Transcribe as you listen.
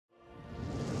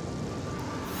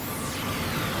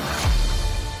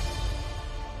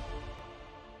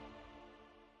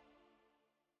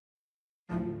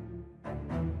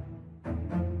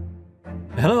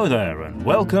Hello there, and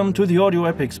welcome to the Audio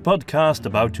Epics podcast,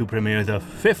 about to premiere the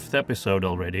 5th episode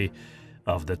already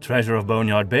of The Treasure of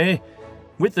Boneyard Bay,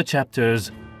 with the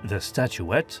chapters The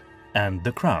Statuette and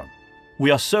The Crown.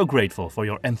 We are so grateful for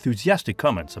your enthusiastic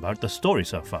comments about the story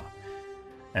so far.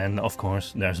 And of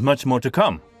course, there's much more to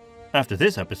come. After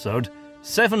this episode,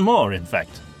 7 more in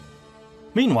fact.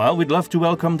 Meanwhile, we'd love to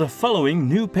welcome the following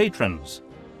new patrons: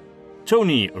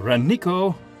 Tony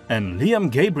Ranico and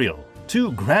Liam Gabriel,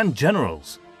 2 Grand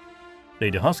Generals.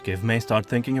 Lady Huskiv may start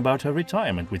thinking about her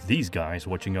retirement with these guys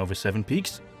watching over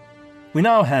Sevenpeaks. We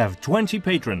now have 20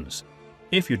 patrons.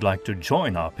 If you'd like to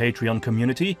join our Patreon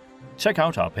community, check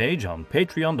out our page on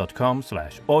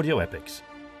patreon.com/audioepics.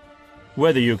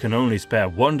 Whether you can only spare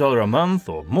 $1 a month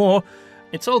or more,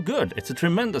 it's all good. It's a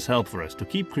tremendous help for us to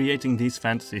keep creating these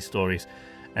fantasy stories,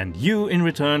 and you, in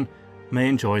return, may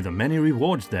enjoy the many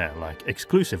rewards there, like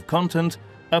exclusive content,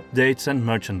 updates and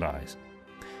merchandise.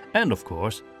 And of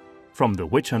course, from the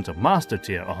Witch Hunter Master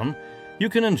tier on, you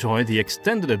can enjoy the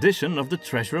extended edition of The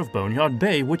Treasure of Boneyard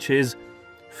Bay, which is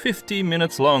 50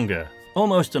 minutes longer,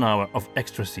 almost an hour of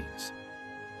extra scenes.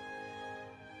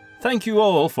 Thank you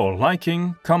all for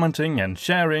liking, commenting and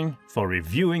sharing, for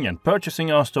reviewing and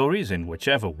purchasing our stories in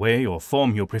whichever way or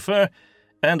form you prefer,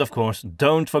 and of course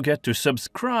don't forget to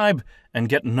subscribe and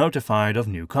get notified of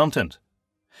new content.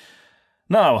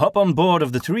 Now hop on board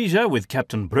of the Theresia with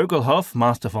Captain Brögelhoff,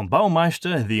 Master von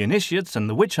Baumeister, the Initiates and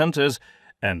the Witch Hunters,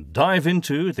 and dive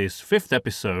into this 5th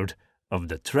episode of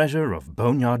The Treasure of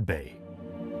Boneyard Bay.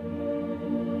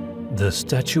 The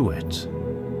Statuette.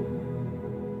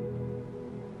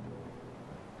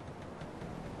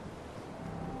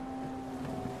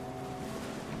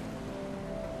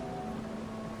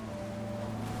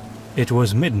 It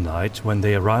was midnight when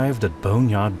they arrived at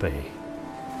Boneyard Bay.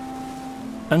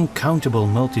 Uncountable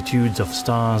multitudes of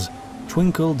stars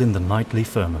twinkled in the nightly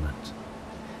firmament,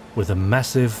 with a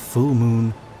massive full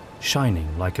moon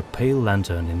shining like a pale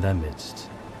lantern in their midst.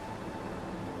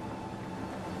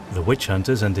 The witch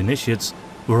hunters and initiates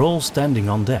were all standing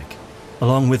on deck,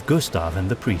 along with Gustav and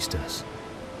the priestess.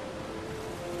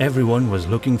 Everyone was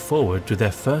looking forward to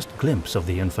their first glimpse of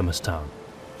the infamous town,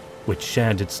 which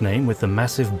shared its name with the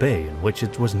massive bay in which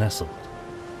it was nestled.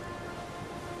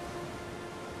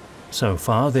 So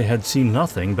far they had seen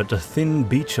nothing but a thin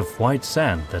beach of white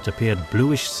sand that appeared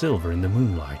bluish-silver in the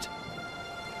moonlight,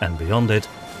 and beyond it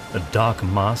a dark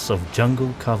mass of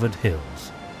jungle-covered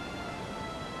hills.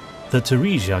 The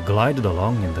Theresia glided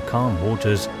along in the calm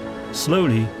waters,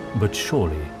 slowly but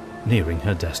surely nearing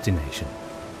her destination.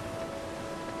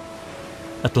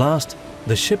 At last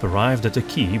the ship arrived at a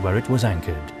quay where it was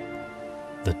anchored.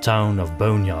 The town of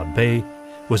Boneyard Bay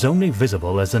was only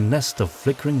visible as a nest of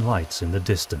flickering lights in the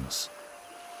distance.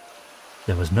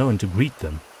 There was no one to greet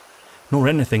them, nor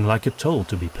anything like a toll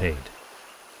to be paid,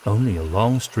 only a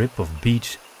long strip of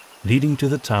beach leading to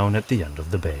the town at the end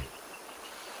of the bay.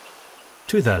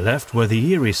 To their left were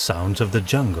the eerie sounds of the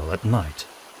jungle at night,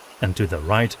 and to the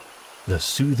right the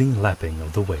soothing lapping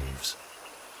of the waves.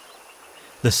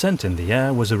 The scent in the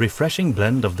air was a refreshing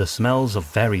blend of the smells of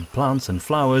varied plants and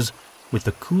flowers with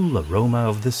the cool aroma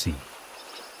of the sea.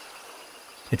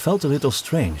 It felt a little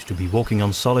strange to be walking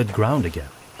on solid ground again,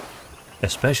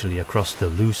 especially across the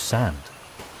loose sand.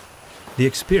 The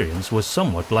experience was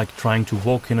somewhat like trying to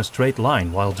walk in a straight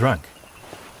line while drunk.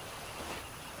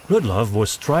 Ludlov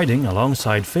was striding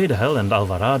alongside Federhell and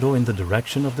Alvarado in the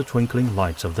direction of the twinkling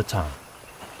lights of the town.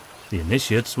 The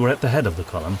initiates were at the head of the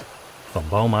column, von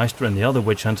Baumeister and the other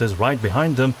witch hunters right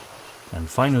behind them, and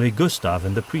finally Gustav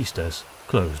and the priestess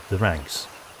closed the ranks.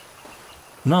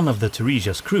 None of the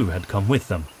Theresia's crew had come with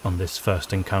them on this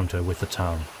first encounter with the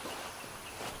town.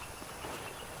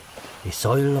 "The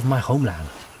soil of my homeland,"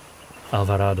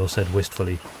 Alvarado said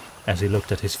wistfully, as he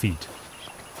looked at his feet.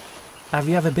 "Have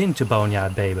you ever been to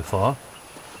Boneyard Bay before?"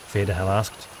 Federhell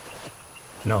asked.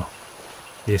 "No,"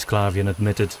 the Isclavian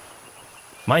admitted.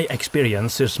 "My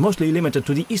experience is mostly limited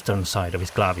to the eastern side of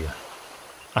Isclavia.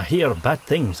 I hear bad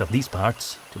things of these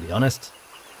parts, to be honest."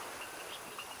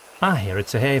 "I hear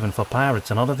it's a haven for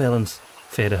pirates and other villains,"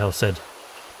 Federhell said,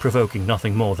 provoking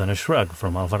nothing more than a shrug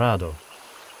from Alvarado.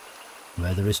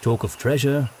 "Where there is talk of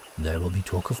treasure, there will be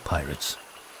talk of pirates,"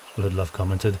 Ludlov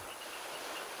commented.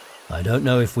 "I don't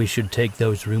know if we should take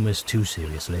those rumors too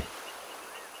seriously.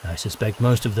 I suspect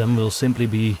most of them will simply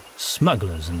be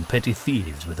smugglers and petty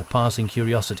thieves with a passing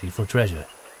curiosity for treasure.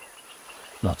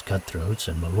 Not cutthroats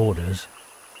and marauders."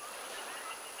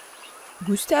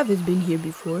 "Gustav has been here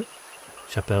before,"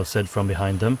 Chapelle said from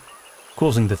behind them,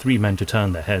 causing the 3 men to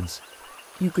turn their heads.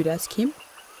 "You could ask him."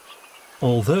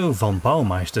 Although von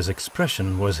Baumeister's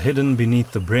expression was hidden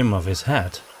beneath the brim of his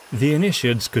hat, The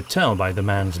initiates could tell by the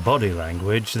man's body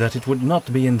language that it would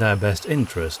not be in their best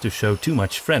interest to show too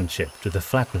much friendship to the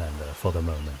Flatlander for the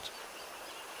moment.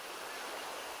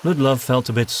 Ludlov felt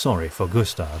a bit sorry for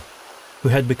Gustav, who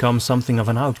had become something of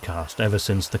an outcast ever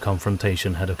since the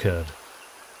confrontation had occurred.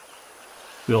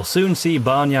 "We'll soon see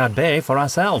Boneyard Bay for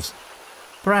ourselves.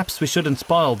 Perhaps we shouldn't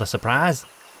spoil the surprise,"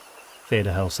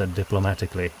 Federhell said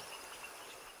diplomatically.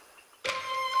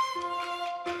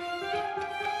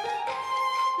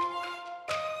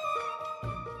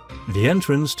 The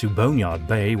entrance to Boneyard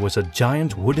Bay was a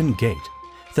giant wooden gate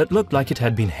that looked like it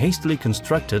had been hastily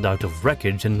constructed out of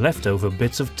wreckage and leftover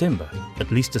bits of timber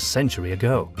at least a century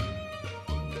ago.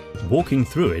 Walking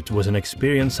through it was an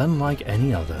experience unlike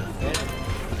any other.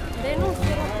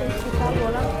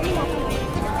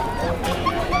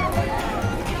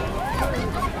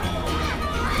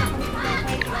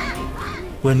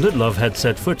 When Ludlov had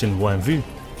set foot in Loinvue,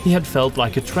 he had felt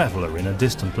like a traveller in a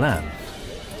distant land.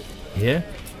 Here,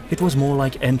 it was more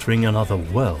like entering another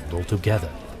world altogether.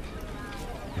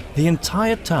 The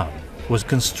entire town was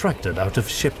constructed out of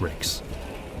shipwrecks.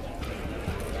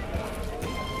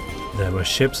 There were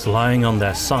ships lying on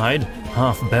their side,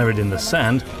 half buried in the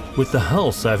sand, with the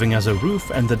hull serving as a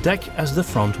roof and the deck as the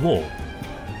front wall.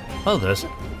 Others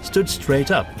stood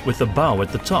straight up with the bow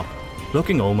at the top,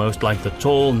 looking almost like the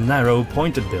tall, narrow,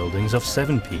 pointed buildings of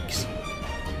Sevenpeaks.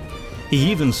 He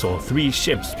even saw 3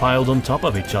 ships piled on top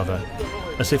of each other,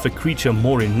 as if a creature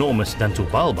more enormous than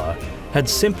Tubalba had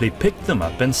simply picked them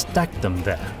up and stacked them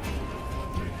there.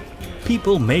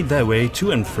 People made their way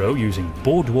to and fro using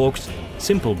boardwalks,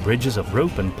 simple bridges of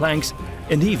rope and planks,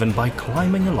 and even by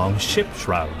climbing along ship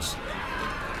shrouds.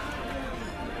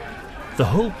 The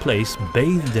whole place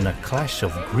bathed in a clash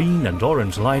of green and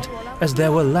orange light as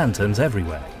there were lanterns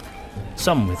everywhere,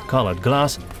 some with colored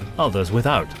glass, others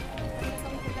without.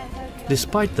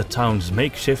 Despite the town's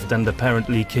makeshift and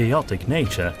apparently chaotic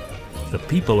nature, the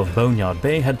people of Boneyard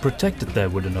Bay had protected their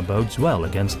wooden abodes well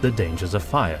against the dangers of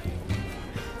fire.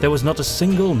 There was not a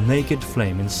single naked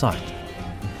flame in sight,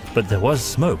 but there was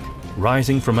smoke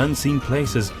rising from unseen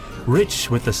places, rich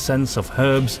with the scents of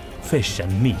herbs, fish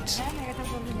and meat.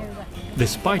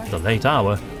 Despite the late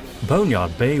hour,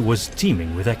 Boneyard Bay was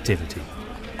teeming with activity.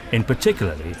 In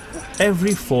particularly,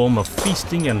 every form of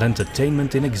feasting and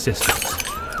entertainment in existence.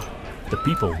 The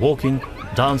people walking,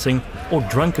 dancing, or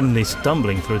drunkenly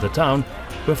stumbling through the town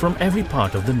were from every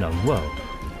part of the known world,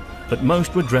 but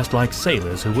most were dressed like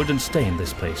sailors who wouldn't stay in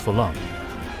this place for long.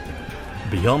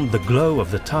 Beyond the glow of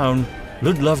the town,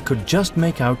 Ludlov could just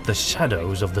make out the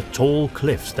shadows of the tall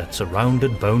cliffs that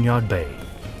surrounded Boneyard Bay,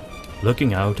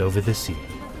 looking out over the sea.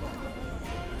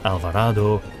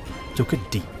 Alvarado took a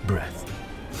deep breath.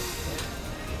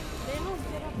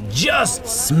 "Just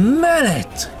smell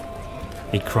it!"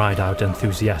 he cried out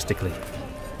enthusiastically.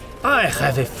 "I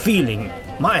have a feeling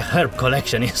my herb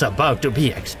collection is about to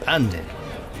be expanded."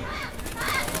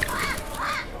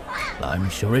 "I'm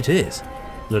sure it is,"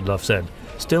 Ludlov said,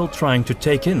 still trying to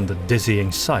take in the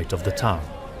dizzying sight of the town.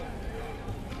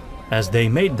 As they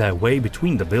made their way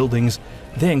between the buildings,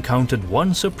 they encountered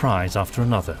one surprise after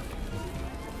another.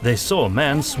 They saw a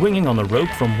man swinging on a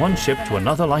rope from one ship to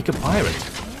another like a pirate.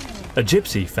 A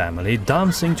gypsy family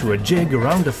dancing to a jig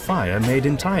around a fire made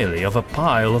entirely of a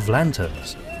pile of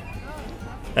lanterns.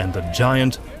 And a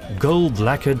giant,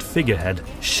 gold-lacquered figurehead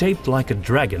shaped like a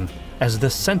dragon as the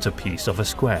centerpiece of a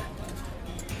square.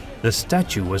 The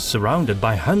statue was surrounded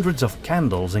by hundreds of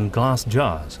candles in glass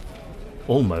jars,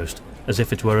 almost as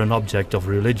if it were an object of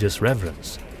religious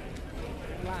reverence.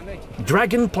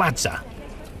 "Dragon Plaza,"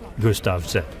 Gustav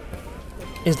said.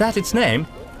 "Is that its name?"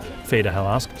 Federhell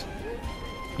asked.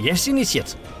 "Yes,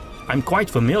 Initiate. I'm quite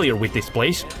familiar with this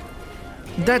place.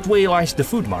 That way lies the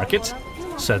food market,"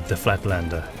 said the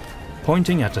Flatlander,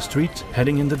 pointing at a street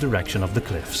heading in the direction of the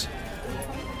cliffs.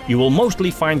 "You will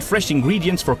mostly find fresh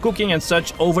ingredients for cooking and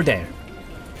such over there.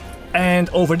 And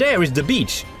over there is the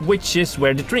beach, which is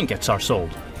where the trinkets are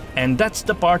sold. And that's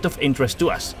the part of interest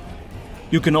to us.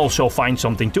 You can also find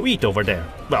something to eat over there.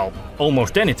 Well,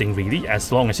 almost anything really,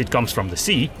 as long as it comes from the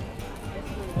sea."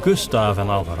 Gustav and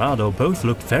Alvarado both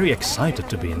looked very excited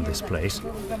to be in this place,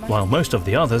 while most of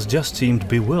the others just seemed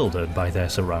bewildered by their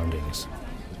surroundings.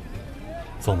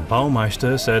 Von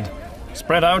Baumeister said,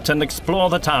 "Spread out and explore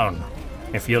the town.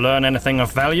 If you learn anything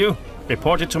of value,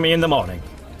 report it to me in the morning."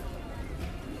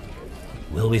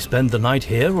 "Will we spend the night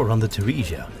here or on the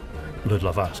Theresia?"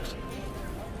 Ludlov asked.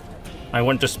 "I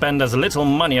want to spend as little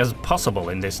money as possible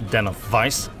in this den of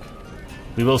vice.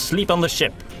 We will sleep on the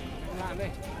ship."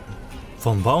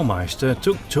 Von Baumeister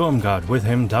took Turmgard with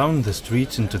him down the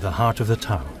streets into the heart of the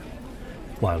town,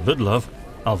 while Ludlov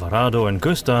Alvarado and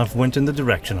Gustav went in the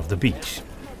direction of the beach.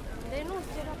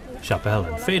 Chapelle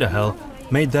and Federhell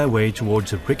made their way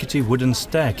towards a rickety wooden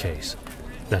staircase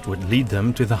that would lead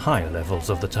them to the higher levels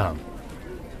of the town.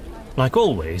 Like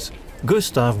always,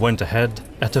 Gustav went ahead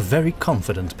at a very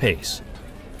confident pace.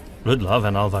 Ludlov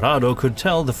and Alvarado could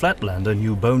tell the Flatlander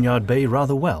knew Boneyard Bay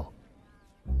rather well.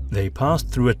 They passed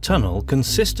through a tunnel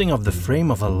consisting of the frame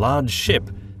of a large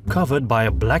ship covered by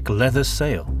a black leather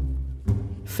sail.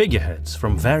 Figureheads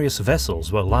from various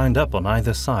vessels were lined up on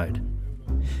either side.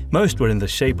 Most were in the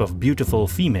shape of beautiful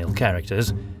female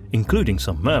characters, including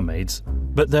some mermaids,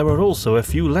 but there were also a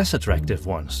few less attractive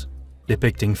ones,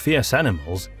 depicting fierce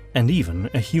animals and even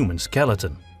a human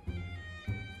skeleton.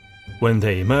 When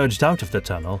they emerged out of the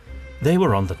tunnel, they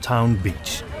were on the town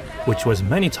beach, which was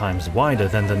many times wider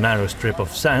than the narrow strip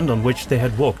of sand on which they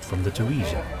had walked from the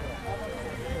Theresia.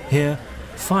 Here,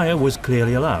 fire was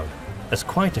clearly allowed, as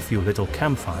quite a few little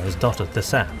campfires dotted the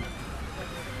sand.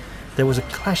 There was a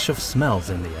clash of smells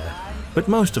in the air, but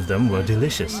most of them were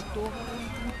delicious.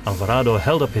 Alvarado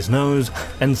held up his nose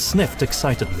and sniffed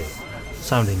excitedly,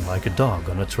 sounding like a dog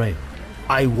on a trail.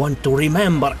 "I want to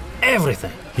remember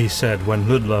everything," he said when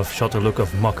Ludlov shot a look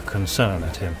of mock concern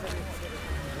at him.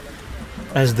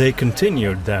 As they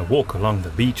continued their walk along the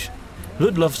beach,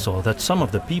 Ludlov saw that some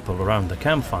of the people around the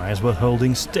campfires were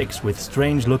holding sticks with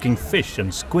strange-looking fish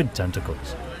and squid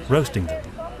tentacles, roasting them.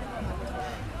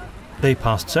 They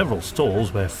passed several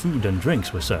stalls where food and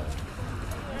drinks were served.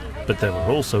 But there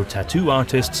were also tattoo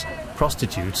artists,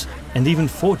 prostitutes, and even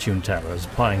fortune-tellers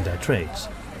plying their trades.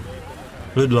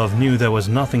 Ludlov knew there was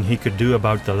nothing he could do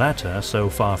about the latter so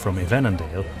far from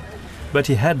Ivennendale, but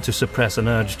he had to suppress an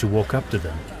urge to walk up to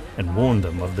them and warn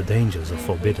them of the dangers of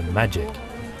forbidden magic.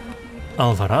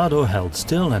 Alvarado held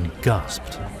still and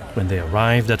gasped when they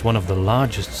arrived at one of the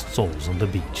largest stalls on the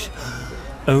beach,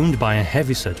 owned by a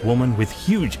heavy-set woman with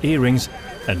huge earrings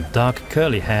and dark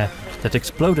curly hair that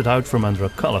exploded out from under a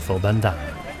colorful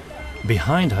bandana.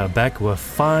 Behind her back were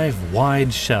 5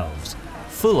 wide shelves,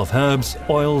 full of herbs,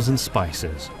 oils and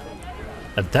spices.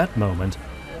 At that moment,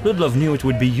 Ludlov knew it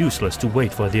would be useless to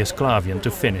wait for the Isclavian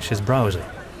to finish his browsing.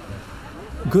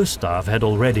 Gustav had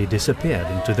already disappeared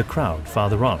into the crowd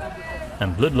farther on,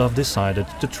 and Ludlov decided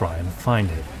to try and find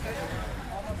him.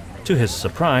 To his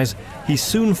surprise, he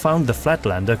soon found the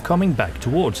Flatlander coming back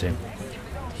towards him.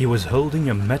 He was holding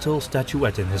a metal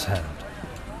statuette in his hand,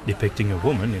 depicting a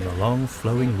woman in a long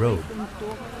flowing robe.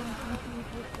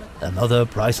 "Another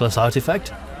priceless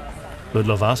artifact?"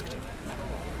 Ludlov asked.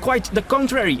 "Quite the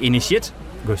contrary, Initiate,"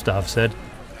 Gustav said.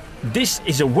 "This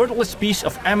is a worthless piece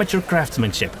of amateur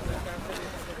craftsmanship.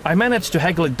 I managed to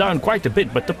haggle it down quite a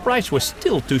bit, but the price was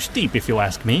still too steep if you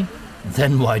ask me."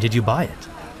 "Then why did you buy it?"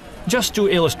 "Just to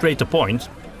illustrate the point,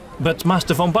 but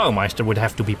Master von Baumeister would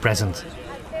have to be present."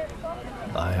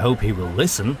 "I hope he will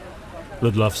listen,"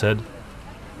 Ludlov said.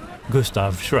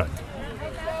 Gustav shrugged.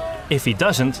 "If he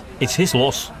doesn't, it's his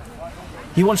loss.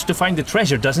 He wants to find the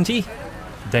treasure, doesn't he?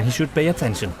 Then he should pay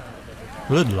attention."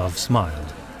 Ludlov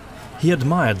smiled. He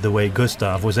admired the way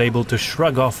Gustav was able to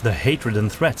shrug off the hatred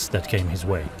and threats that came his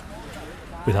way,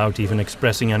 without even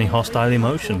expressing any hostile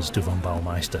emotions to von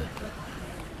Baumeister.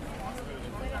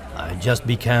 "I'd just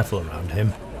be careful around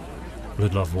him,"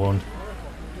 Ludlov warned.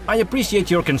 "I appreciate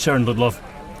your concern, Ludlov.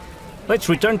 Let's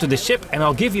return to the ship and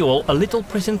I'll give you all a little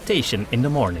presentation in the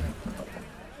morning."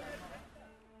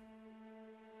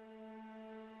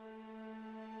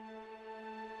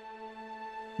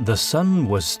 The sun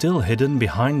was still hidden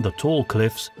behind the tall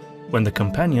cliffs when the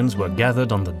companions were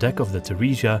gathered on the deck of the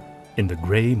Theresia in the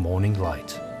grey morning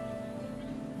light.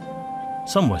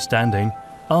 Some were standing,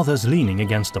 others leaning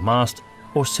against a mast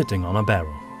or sitting on a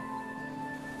barrel.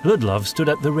 Ludlov stood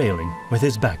at the railing with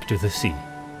his back to the sea.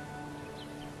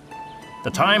 "The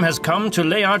time has come to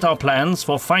lay out our plans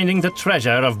for finding the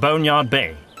treasure of Boneyard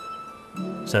Bay,"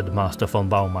 said Master von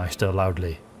Baumeister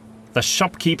loudly. "The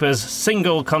shopkeeper's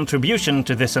single contribution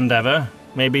to this endeavor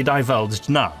may be divulged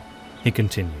now," he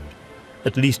continued,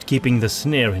 at least keeping the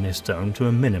sneer in his tone to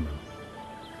a minimum.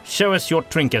 "Show us your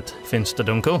trinket,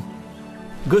 Finsterdunkel."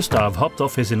 Gustav hopped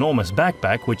off his enormous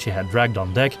backpack, which he had dragged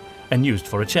on deck and used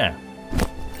for a chair.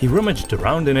 He rummaged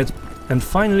around in it and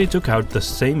finally took out the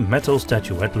same metal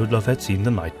statuette Ludlov had seen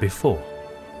the night before.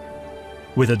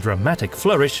 With a dramatic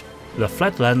flourish, the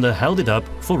Flatlander held it up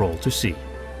for all to see.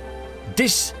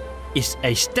 "This is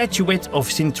a statuette of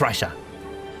Sintrasha,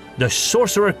 the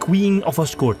sorcerer queen of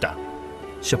Oskurta.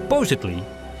 Supposedly,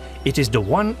 it is the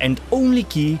one and only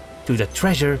key to the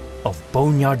treasure of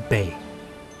Boneyard Bay."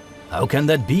 "How can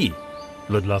that be?"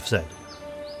 Ludlov said.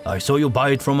 "I saw you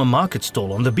buy it from a market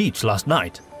stall on the beach last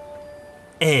night."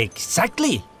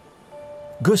 "Exactly,"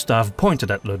 Gustav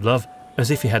pointed at Ludlov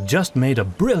as if he had just made a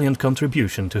brilliant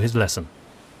contribution to his lesson.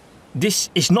 This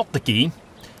is not the key.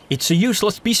 It's a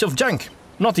useless piece of junk.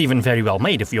 Not even very well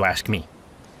made, if you ask me.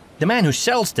 The man who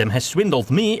sells them has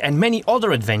swindled me and many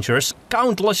other adventurers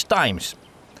countless times.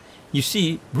 You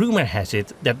see, rumor has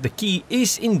it that the key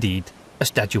is indeed a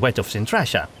statuette of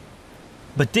Sintrasha.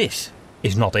 But this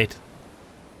is not it.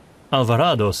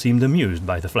 Alvarado seemed amused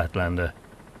by the Flatlander.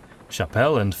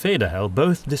 Chapelle and Federhell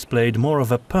both displayed more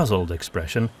of a puzzled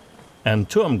expression, and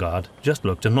Turmgard just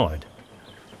looked annoyed.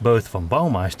 Both von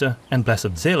Baumeister and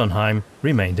Blessed Zelenheim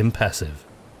remained impassive.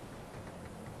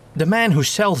 The man who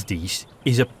sells these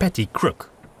is a petty crook.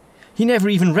 He never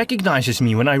even recognizes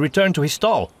me when I return to his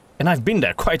stall, and I've been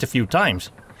there quite a few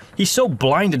times. He's so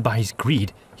blinded by his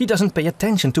greed, he doesn't pay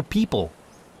attention to people.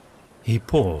 He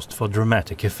paused for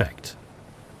dramatic effect.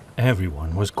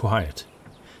 Everyone was quiet.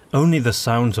 Only the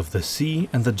sounds of the sea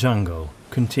and the jungle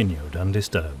continued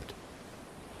undisturbed.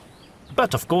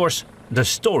 But of course, the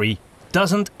story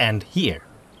doesn't end here.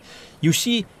 You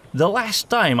see, the last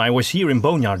time I was here in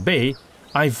Boneyard Bay,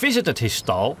 I visited his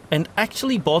stall and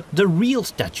actually bought the real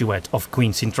statuette of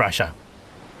Queen Sintrasha.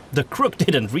 The crook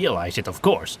didn't realize it, of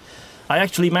course. I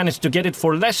actually managed to get it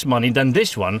for less money than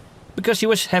this one, because he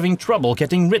was having trouble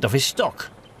getting rid of his stock.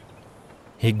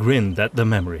 He grinned at the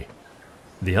memory.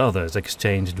 The others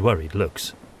exchanged worried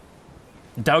looks.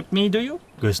 Doubt me, do you?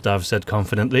 Gustav said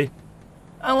confidently.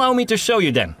 Allow me to show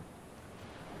you then.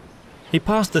 He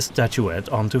passed the statuette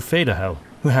on to Federhell,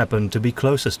 who happened to be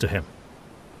closest to him.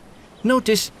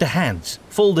 Notice the hands,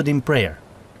 folded in prayer.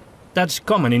 That's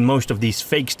common in most of these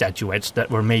fake statuettes that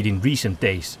were made in recent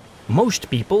days. Most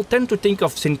people tend to think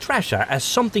of Sintrasha as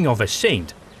something of a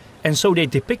saint, and so they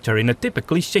depict her in a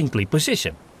typically saintly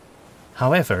position.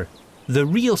 However, the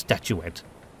real statuette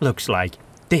looks like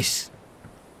this.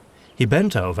 He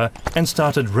bent over and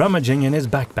started rummaging in his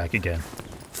backpack again,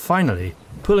 finally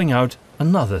pulling out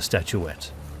another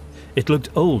statuette. It looked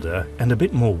older and a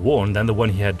bit more worn than the one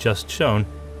he had just shown,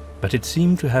 but it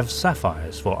seemed to have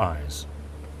sapphires for eyes.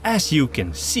 As you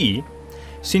can see,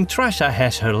 Sintrasha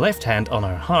has her left hand on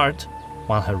her heart,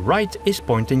 while her right is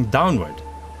pointing downward.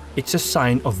 It's a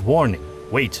sign of warning.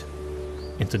 Wait,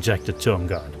 interjected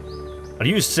Turmgard. Are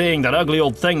you saying that ugly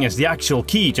old thing is the actual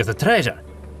key to the treasure?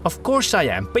 Of course I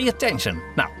am. Pay attention.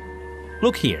 Now,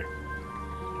 look here.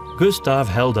 Gustav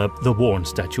held up the worn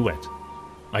statuette.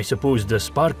 I suppose the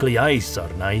sparkly eyes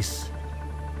are nice,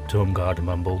 Turmgard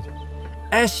mumbled.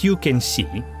 As you can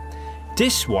see,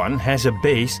 this one has a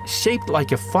base shaped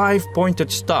like a 5-pointed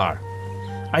star.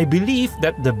 I believe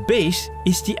that the base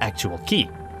is the actual key.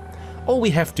 All we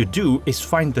have to do is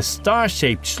find the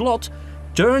star-shaped slot,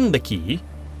 turn the key,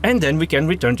 and then we can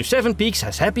return to Sevenpeaks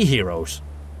as happy heroes.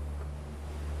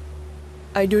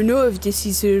 I don't know if this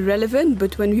is relevant,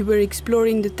 but when we were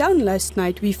exploring the town last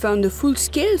night, we found a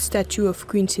full-scale statue of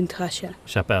Queen Sintrasha,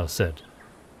 Chapelle said.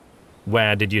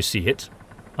 Where did you see it?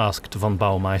 Asked von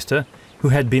Baumeister, who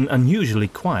had been unusually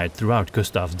quiet throughout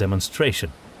Gustav's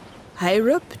demonstration.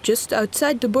 Higher up, just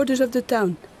outside the borders of the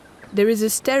town. There is a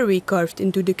stairway carved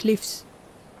into the cliffs.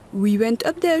 We went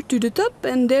up there to the top,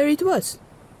 and there it was.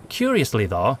 Curiously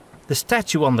though, the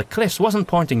statue on the cliffs wasn't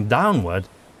pointing downward,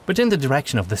 but in the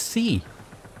direction of the sea,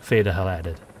 Federhell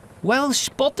added. Well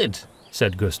spotted,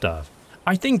 said Gustav.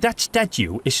 I think that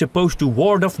statue is supposed to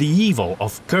ward off the evil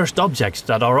of cursed objects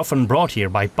that are often brought here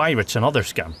by pirates and other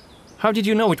scum. How did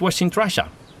you know it was Sintrasha?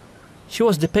 She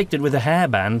was depicted with a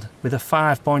hairband with a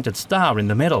 5-pointed star in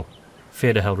the middle,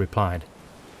 Federhell replied.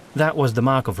 That was the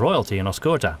mark of royalty in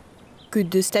Oscorta.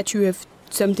 Could the statue have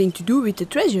something to do with the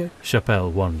treasure?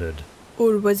 Chapelle wondered.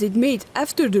 Or was it made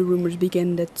after the rumors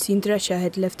began that Sintrasha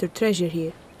had left her treasure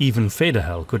here? Even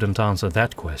Federhell couldn't answer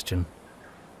that question.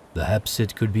 Perhaps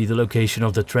it could be the location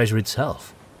of the treasure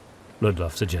itself,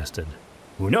 Ludlov suggested.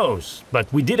 Who knows,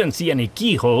 but we didn't see any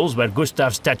keyholes where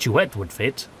Gustav's statuette would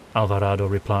fit, Alvarado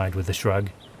replied with a shrug.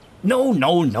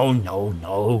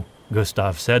 No,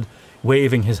 Gustav said,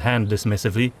 waving his hand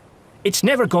dismissively. It's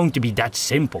never going to be that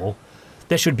simple.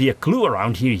 There should be a clue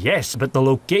around here, yes, but the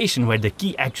location where the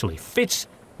key actually fits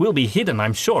will be hidden,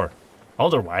 I'm sure.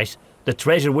 Otherwise, the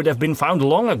treasure would have been found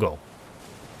long ago.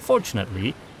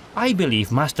 Fortunately, I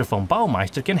believe Master von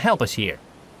Baumeister can help us here.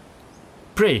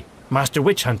 Pray, Master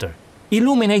Witch Hunter,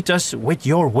 illuminate us with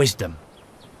your wisdom.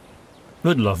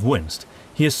 Ludlov winced.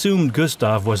 He assumed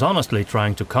Gustav was honestly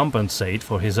trying to compensate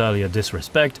for his earlier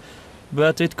disrespect,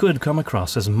 but it could come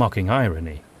across as mocking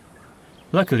irony.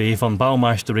 Luckily, von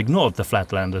Baumeister ignored the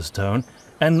Flatlander's tone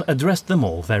and addressed them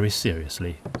all very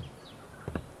seriously.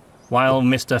 While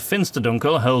Mr.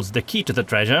 Finsterdunkel holds the key to the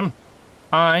treasure,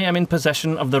 I am in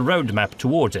possession of the road map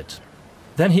towards it.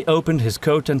 Then he opened his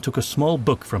coat and took a small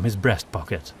book from his breast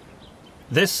pocket.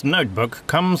 This notebook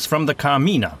comes from the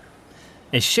Carmina,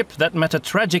 a ship that met a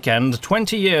tragic end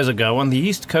 20 years ago on the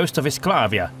east coast of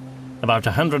Isclavia, about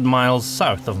 100 miles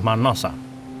south of Marnossa.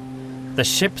 The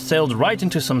ship sailed right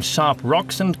into some sharp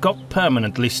rocks and got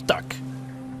permanently stuck.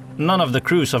 None of the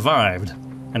crew survived,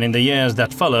 and in the years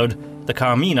that followed, the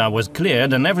Carmina was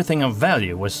cleared and everything of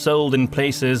value was sold in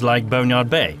places like Boneyard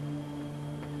Bay.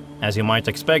 As you might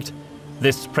expect,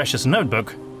 this precious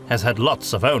notebook has had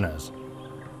lots of owners.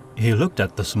 He looked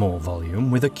at the small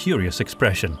volume with a curious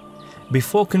expression,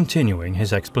 before continuing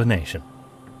his explanation.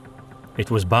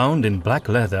 It was bound in black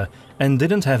leather and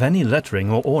didn't have any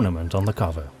lettering or ornament on the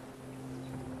cover.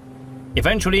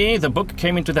 Eventually, the book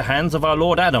came into the hands of our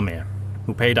Lord Adomir,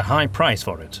 who paid a high price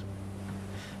for it.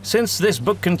 Since this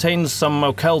book contains some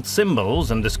occult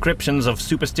symbols and descriptions of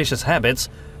superstitious habits,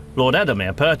 Lord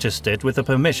Adomir purchased it with the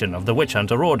permission of the Witch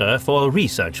Hunter Order for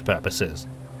research purposes.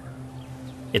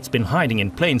 It's been hiding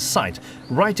in plain sight,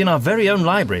 right in our very own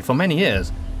library for many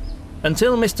years,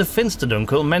 until Mr.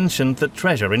 Finsterdunkel mentioned the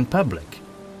treasure in public,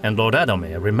 and Lord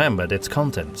Adomir remembered its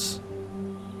contents.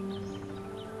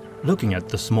 Looking at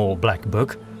the small black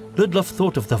book, Ludlov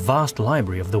thought of the vast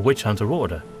library of the Witch Hunter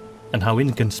Order, and how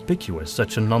inconspicuous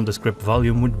such a nondescript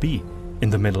volume would be in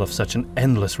the middle of such an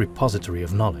endless repository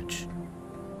of knowledge.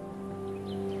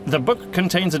 The book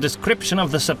contains a description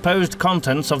of the supposed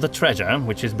contents of the treasure,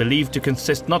 which is believed to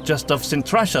consist not just of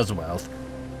Sintrasha's wealth,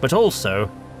 but also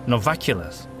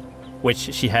Novacula's, which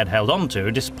she had held on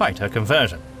to despite her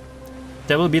conversion.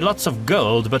 There will be lots of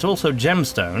gold, but also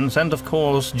gemstones and, of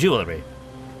course, jewelry.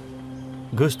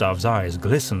 Gustav's eyes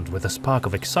glistened with a spark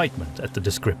of excitement at the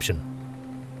description.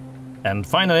 And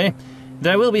finally,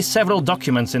 there will be several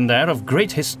documents in there of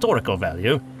great historical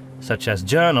value, such as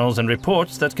journals and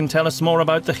reports that can tell us more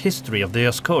about the history of the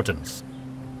Oscotans.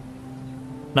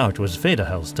 Now it was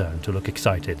Federhell's turn to look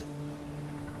excited.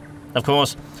 Of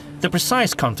course, the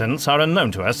precise contents are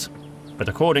unknown to us, but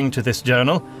according to this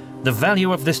journal, the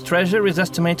value of this treasure is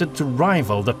estimated to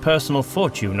rival the personal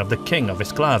fortune of the king of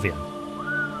Isclavia.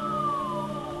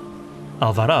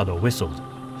 Alvarado whistled.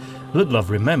 Ludlov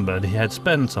remembered he had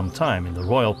spent some time in the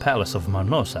royal palace of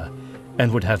Marnossa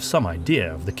and would have some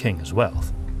idea of the king's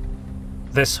wealth.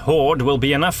 This hoard will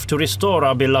be enough to restore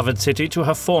our beloved city to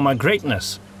her former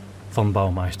greatness, von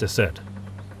Baumeister said.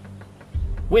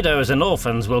 Widows and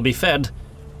orphans will be fed,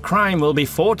 crime will be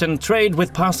fought, and trade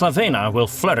with Parslavena will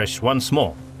flourish once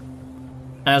more.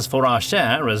 As for our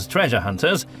share as treasure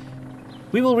hunters,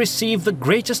 we will receive the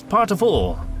greatest part of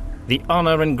all, the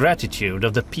honor and gratitude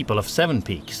of the people of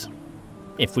Sevenpeaks.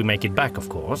 If we make it back, of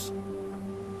course.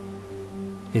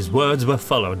 His words were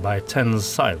followed by a tense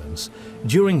silence,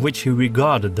 during which he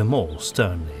regarded them all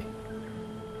sternly.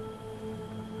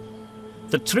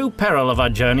 The true peril of our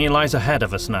journey lies ahead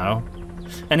of us now,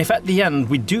 and if at the end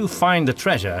we do find the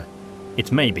treasure,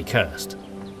 it may be cursed.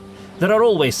 There are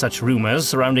always such rumors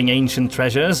surrounding ancient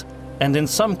treasures, and in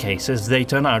some cases they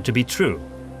turn out to be true.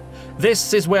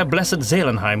 This is where Blessed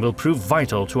Zelenheim will prove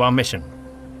vital to our mission.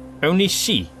 Only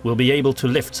she will be able to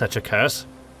lift such a curse.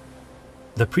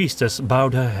 The priestess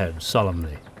bowed her head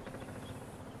solemnly.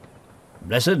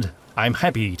 Blessed, I'm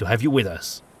happy to have you with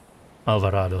us,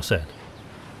 Alvarado said.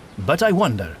 But I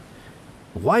wonder,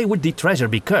 why would the treasure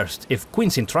be cursed if Queen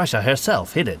Sintrasha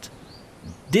herself hid it?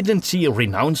 Didn't she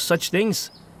renounce such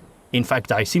things? In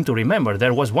fact, I seem to remember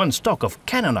there was once talk of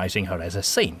canonizing her as a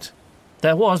saint.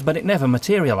 There was, but it never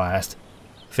materialized,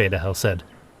 Federhell said.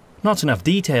 Not enough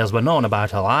details were known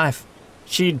about her life.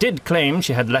 She did claim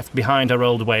she had left behind her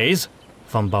old ways,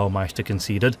 von Baumeister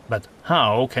conceded, but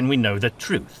how can we know the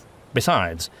truth?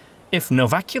 Besides, if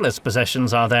Novacula's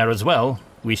possessions are there as well,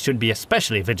 we should be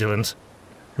especially vigilant.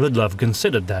 Ludlov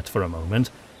considered that for a moment,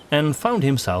 and found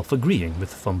himself agreeing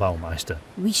with von Baumeister.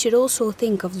 We should also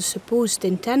think of the supposed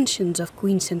intentions of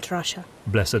Queen Sintrasha,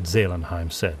 Blessed Zelenheim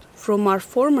said. From our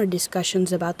former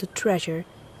discussions about the treasure,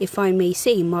 if I may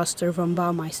say, Master von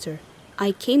Baumeister,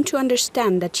 I came to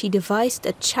understand that she devised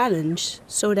a challenge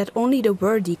so that only the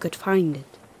worthy could find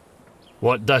it.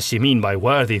 What does she mean by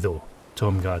worthy, though?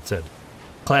 Turmgard said.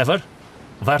 Clever?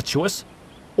 Virtuous?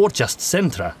 Or just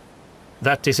Sintra?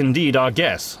 That is indeed our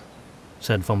guess,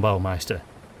 said von Baumeister,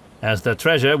 as the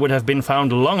treasure would have been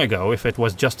found long ago if it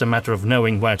was just a matter of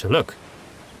knowing where to look.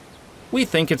 We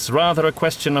think it's rather a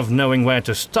question of knowing where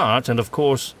to start and, of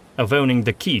course, of owning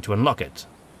the key to unlock it.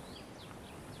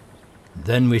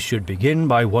 Then we should begin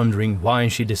by wondering why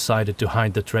she decided to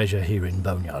hide the treasure here in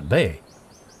Boneyard Bay,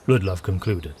 Ludlov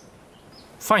concluded.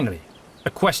 Finally, a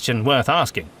question worth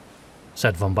asking,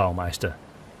 said von Baumeister.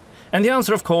 And the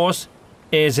answer, of course,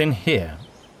 is in here.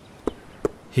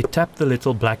 He tapped the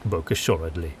little black book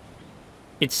assuredly.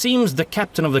 It seems the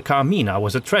captain of the Carmina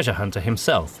was a treasure hunter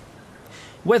himself.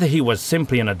 Whether he was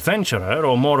simply an adventurer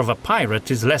or more of a pirate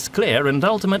is less clear and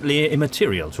ultimately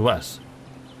immaterial to us.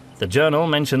 The journal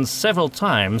mentions several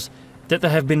times that there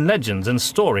have been legends and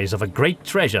stories of a great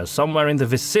treasure somewhere in the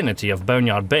vicinity of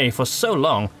Boneyard Bay for so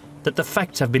long that the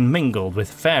facts have been mingled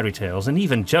with fairy tales and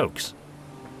even jokes.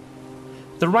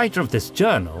 The writer of this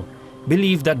journal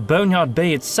believed that Boneyard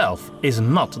Bay itself is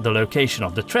not the location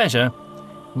of the treasure,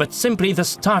 but simply the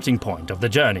starting point of the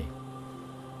journey.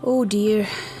 Oh dear,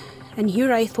 and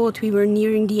here I thought we were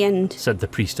nearing the end, said the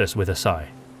priestess with a sigh.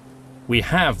 We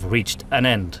have reached an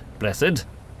end, blessed,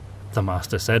 the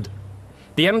master said.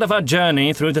 The end of our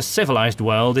journey through the civilized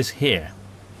world is here.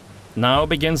 Now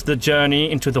begins the journey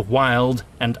into the wild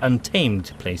and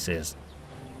untamed places.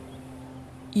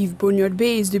 If Boneyard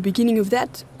Bay is the beginning of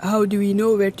that, how do we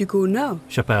know where to go now?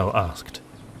 Chapelle asked.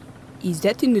 Is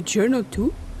that in the journal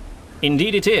too?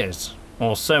 Indeed it is,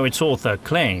 or so its author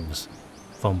claims,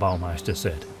 von Baumeister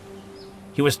said.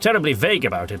 He was terribly vague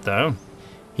about it, though.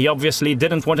 He obviously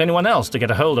didn't want anyone else to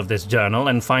get a hold of this journal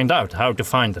and find out how to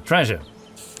find the treasure.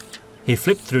 He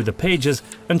flipped through the pages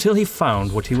until he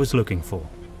found what he was looking for.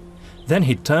 Then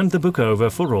he turned the book over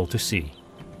for all to see.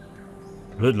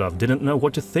 Ludlov didn't know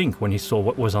what to think when he saw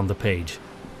what was on the page.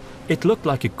 It looked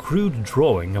like a crude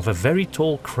drawing of a very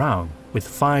tall crown with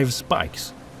 5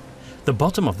 spikes. The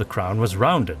bottom of the crown was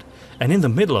rounded, and in the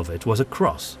middle of it was a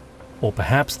cross, or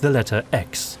perhaps the letter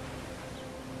X.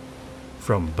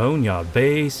 From Boneyard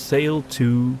Bay sail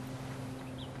to... ...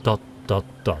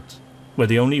 were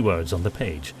the only words on the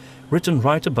page, written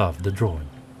right above the drawing.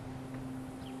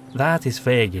 That is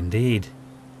vague indeed,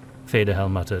 Federhell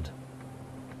muttered.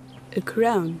 A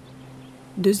crown.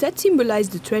 Does that symbolize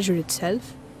the treasure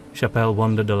itself? Chapelle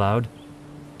wondered aloud.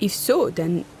 If so,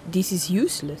 then this is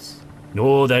useless.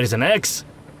 No, there is an X,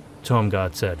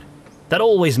 Turmgard said. That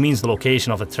always means the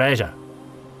location of the treasure.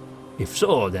 If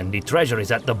so, then the treasure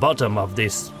is at the bottom of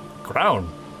this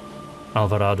crown,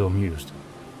 Alvarado mused.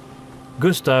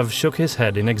 Gustav shook his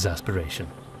head in exasperation.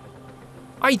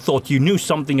 I thought you knew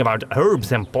something about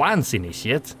herbs and plants,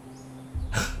 initiate.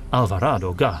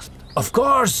 Alvarado gasped. Of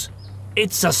course!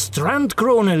 It's a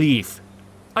strandkrone leaf.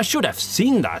 I should have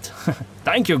seen that.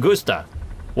 Thank you, Gustav.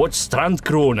 What's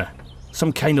strandkrone?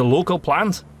 Some kind of local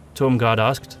plant? Turmgard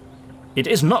asked. It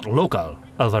is not local,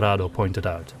 Alvarado pointed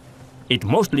out. It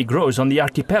mostly grows on the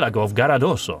archipelago of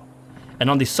Garadoso and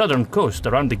on the southern coast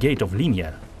around the gate of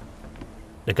Linier.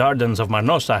 The gardens of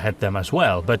Marnossa had them as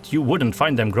well, but you wouldn't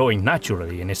find them growing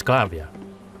naturally in Isclavia.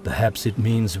 Perhaps it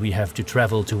means we have to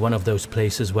travel to one of those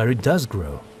places where it does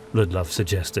grow, Ludlov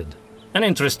suggested. An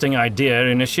interesting idea,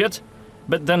 initiate.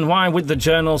 But then why would the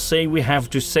journal say we have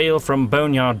to sail from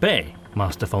Boneyard Bay?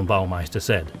 Master von Baumeister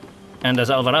said. And as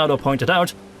Alvarado pointed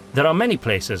out, there are many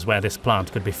places where this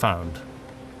plant could be found.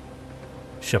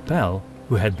 Chapelle,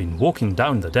 who had been walking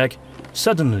down the deck,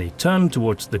 suddenly turned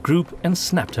towards the group and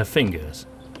snapped her fingers.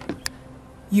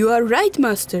 You are right,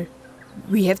 Master.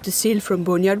 We have to sail from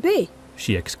Boneyard Bay,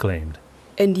 she exclaimed.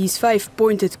 And this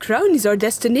 5-pointed crown is our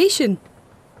destination.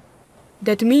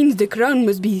 That means the crown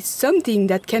must be something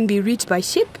that can be reached by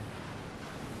ship.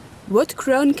 What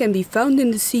crown can be found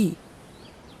in the sea?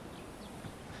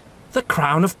 The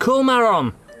crown of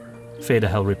Kulmaron,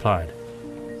 Federhell replied.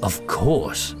 Of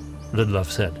course, Ludlov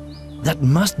said. That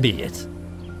must be it.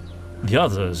 The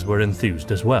others were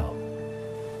enthused as well.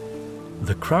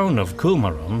 The crown of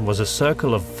Kulmaron was a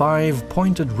circle of 5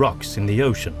 pointed rocks in the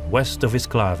ocean west of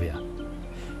Isclavia.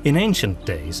 In ancient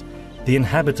days, the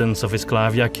inhabitants of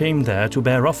Isclavia came there to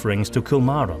bear offerings to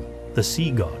Kulmaron, the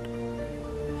sea god.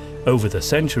 Over the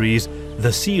centuries,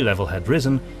 the sea level had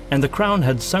risen and the crown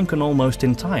had sunken almost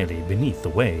entirely beneath the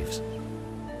waves.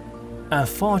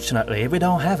 Unfortunately, we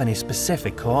don't have any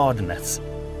specific coordinates,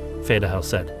 Federhell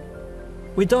said.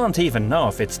 We don't even know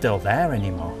if it's still there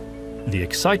anymore. The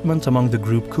excitement among the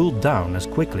group cooled down as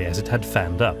quickly as it had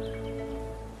fanned up.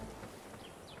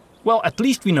 Well, at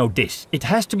least we know this. It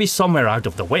has to be somewhere out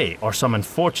of the way, or some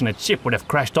unfortunate ship would have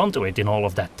crashed onto it in all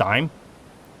of that time,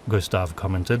 Gustav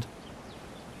commented.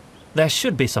 There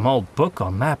should be some old book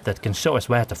or map that can show us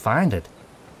where to find it,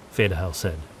 Federhell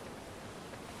said.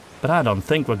 But I don't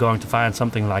think we're going to find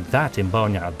something like that in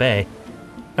Boneyard Bay.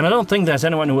 And I don't think there's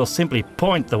anyone who will simply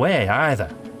point the way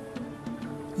either.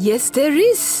 Yes, there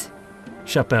is,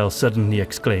 Chapelle suddenly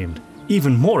exclaimed,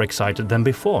 even more excited than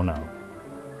before now.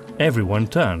 Everyone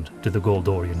turned to the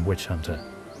Gauldorian witch hunter.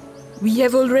 We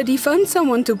have already found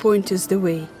someone to point us the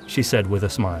way, she said with a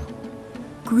smile.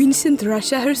 Queen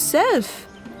Rasha herself.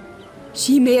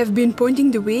 She may have been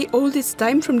pointing the way all this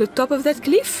time from the top of that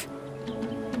cliff.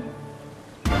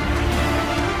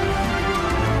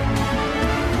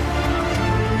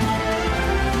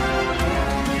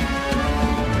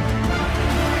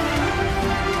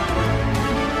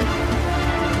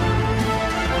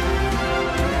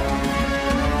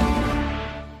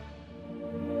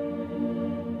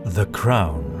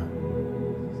 crown.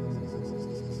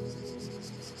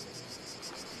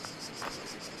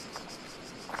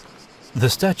 The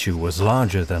statue was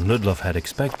larger than Ludlov had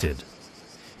expected.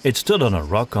 It stood on a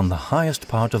rock on the highest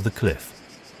part of the cliff,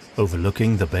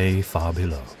 overlooking the bay far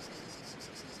below.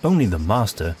 Only the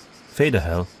master,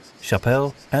 Federhell,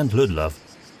 Chapelle and Ludlov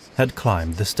had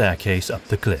climbed the staircase up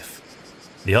the cliff.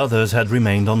 The others had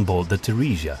remained on board the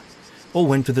Theresia, or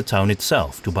went to the town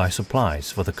itself to buy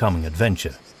supplies for the coming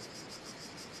adventure.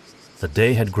 The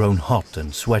day had grown hot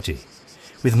and sweaty,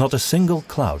 with not a single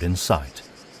cloud in sight,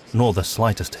 nor the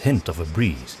slightest hint of a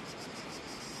breeze.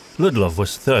 Ludlov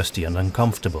was thirsty and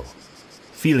uncomfortable,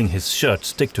 feeling his shirt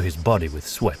stick to his body with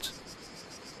sweat.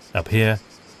 Up here,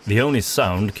 the only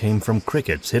sound came from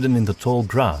crickets hidden in the tall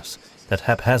grass that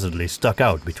haphazardly stuck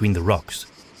out between the rocks,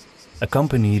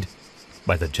 accompanied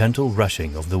by the gentle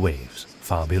rushing of the waves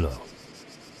far below.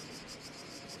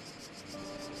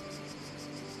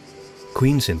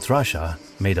 Queen Sintrasha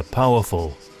made a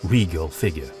powerful, regal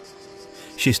figure.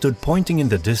 She stood pointing in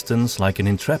the distance like an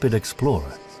intrepid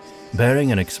explorer,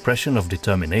 bearing an expression of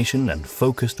determination and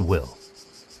focused will.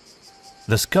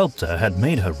 The sculptor had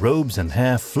made her robes and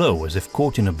hair flow as if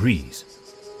caught in a breeze.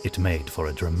 It made for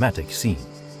a dramatic scene.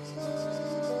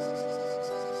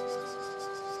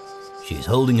 "She's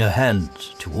holding her hand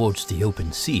towards the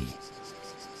open sea,"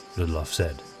 Ludlov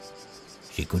said.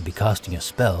 "She could be casting a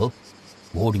spell,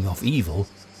 warding off evil,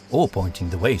 or pointing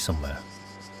the way somewhere."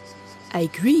 I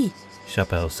agree,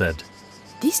 Chapelle said.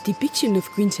 This depiction of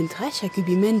Queen Sintrasha could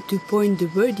be meant to point the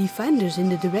worthy finders in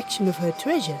the direction of her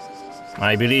treasure.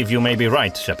 I believe you may be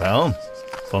right, Chapelle,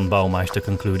 von Baumeister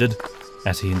concluded,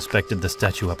 as he inspected the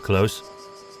statue up close.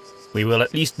 We will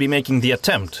at least be making the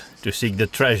attempt to seek the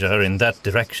treasure in that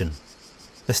direction.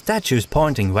 The statue's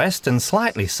pointing west and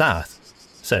slightly south,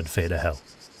 said Federhell,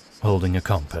 holding a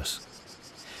compass.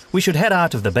 We should head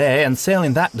out of the bay and sail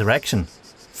in that direction.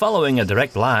 Following a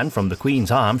direct line from the Queen's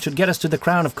Arm should get us to the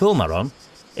crown of Culmaron,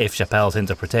 if Chapelle's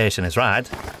interpretation is right.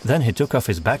 Then he took off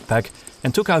his backpack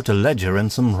and took out a ledger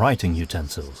and some writing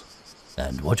utensils.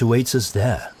 "And what awaits us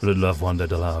there?" Ludlov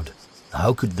wondered aloud.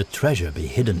 "How could the treasure be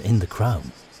hidden in the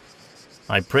crown?"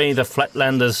 I pray the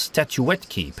Flatlander's statuette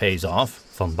key pays off,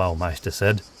 von Baumeister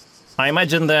said. I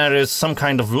imagine there is some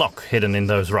kind of lock hidden in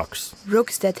those rocks.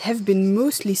 Rocks that have been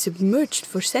mostly submerged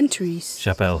for centuries,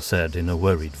 Chapelle said in a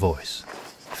worried voice.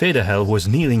 Federhell was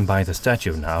kneeling by the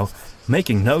statue now,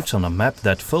 making notes on a map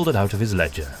that folded out of his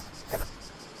ledger.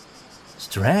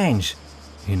 Strange,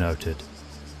 he noted.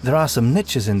 There are some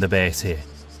niches in the base here,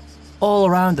 all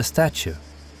around the statue.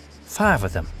 5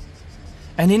 of them.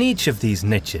 And in each of these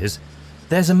niches,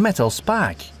 there's a metal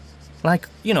spike. Like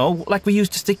we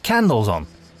used to stick candles on.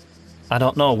 I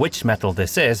don't know which metal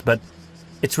this is, but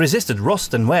it's resisted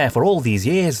rust and wear for all these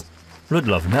years.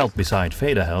 Ludlov knelt beside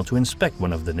Federhell to inspect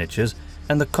one of the niches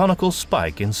and the conical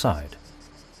spike inside.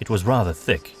 It was rather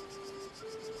thick.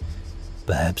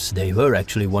 "Perhaps they were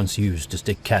actually once used to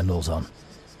stick candles on,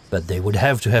 but they would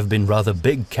have to have been rather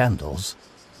big candles.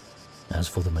 As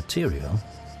for the material,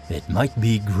 it might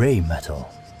be grey metal."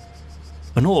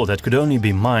 An ore that could only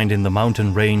be mined in the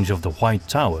mountain range of the White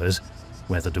Towers,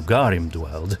 where the Dugarim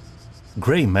dwelled.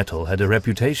 Grey metal had a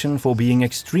reputation for being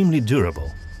extremely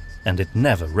durable, and it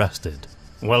never rusted.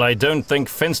 Well, I don't think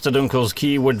Finsterdunkel's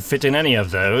key would fit in any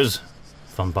of those,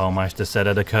 von Baumeister said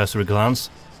at a cursory glance.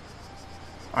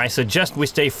 I suggest we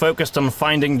stay focused on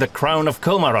finding the crown of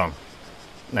Culmaron.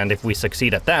 And if we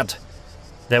succeed at that,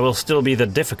 there will still be the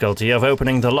difficulty of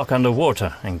opening the lock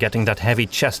underwater and getting that heavy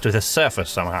chest to the surface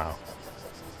somehow.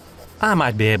 I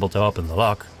might be able to open the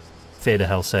lock,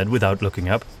 Federhell said without looking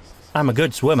up. I'm a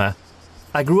good swimmer.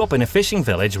 I grew up in a fishing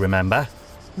village, remember?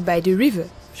 By the river,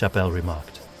 Chapelle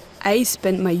remarked. I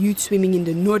spent my youth swimming in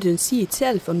the Northern Sea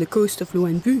itself on the coast of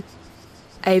Loinvue.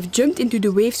 I have jumped into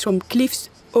the waves from cliffs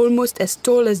almost as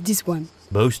tall as this one.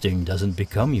 "Boasting doesn't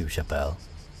become you, Chapelle,"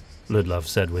 Ludlov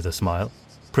said with a smile,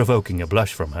 provoking a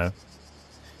blush from her.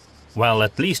 Well,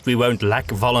 at least we won't lack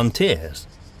volunteers,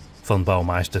 von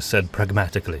Baumeister said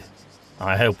pragmatically.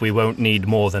 I hope we won't need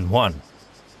more than one.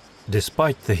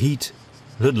 Despite the heat,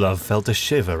 Ludlov felt a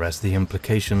shiver as the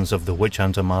implications of the witch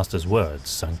hunter master's words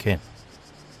sunk in.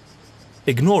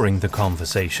 Ignoring the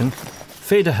conversation,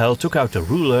 Federhell took out a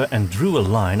ruler and drew a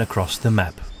line across the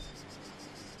map.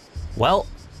 Well,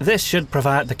 this should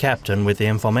provide the captain with the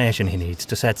information he needs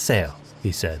to set sail,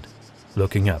 he said,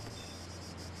 looking up.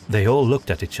 They all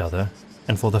looked at each other,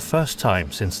 and for the first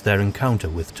time since their encounter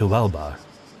with Tuvalbar,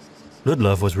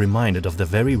 Ludlov was reminded of the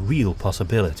very real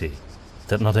possibility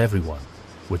that not everyone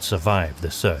would survive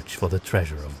the search for the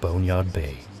treasure of Boneyard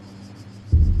Bay.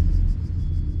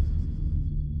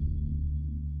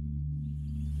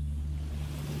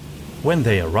 When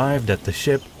they arrived at the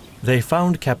ship, they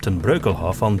found Captain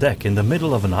Breukelhoff on deck in the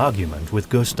middle of an argument with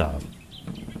Gustav.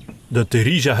 "The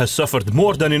Theresia has suffered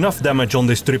more than enough damage on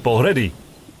this trip already,"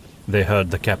 they heard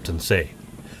the captain say.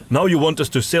 "Now you want us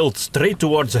to sail straight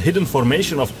towards a hidden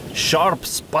formation of sharp,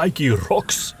 spiky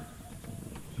rocks?"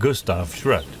 Gustav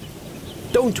shrugged.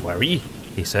 "Don't worry,"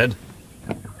 he said.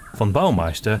 Von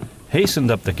Baumeister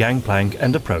hastened up the gangplank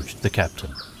and approached the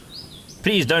captain.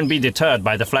 "Please don't be deterred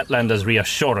by the Flatlanders'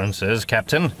 reassurances,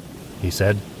 Captain," he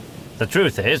said. "The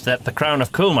truth is that the Crown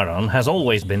of Kulmaron has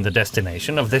always been the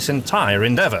destination of this entire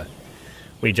endeavor.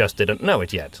 We just didn't know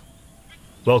it yet."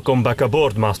 "Welcome back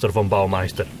aboard, Master von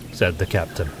Baumeister," said the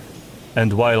captain.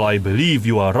 "And while I believe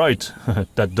you are right,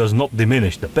 that does not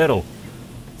diminish the peril.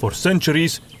 For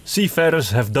centuries, seafarers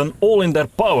have done all in their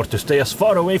power to stay as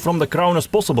far away from the Crown as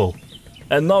possible,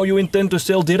 and now you intend to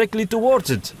sail directly towards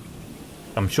it.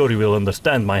 I'm sure you will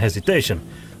understand my hesitation.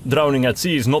 Drowning at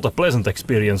sea is not a pleasant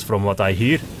experience from what I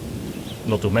hear.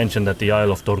 Not to mention that the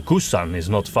Isle of Torkussan is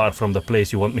not far from the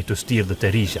place you want me to steer the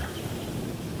Theresia.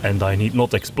 And I need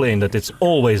not explain that it's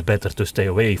always better to stay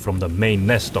away from the main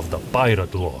nest of the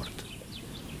pirate lord."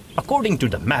 "According to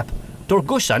the map,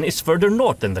 Torkussan is further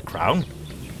north than the Crown,"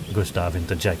 Gustav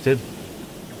interjected.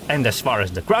 "And as far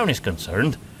as the Crown is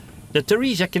concerned, the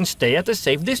Theresia can stay at a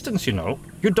safe distance, you know.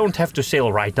 You don't have to sail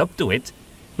right up to it.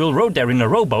 We'll row there in a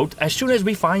rowboat as soon as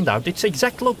we find out its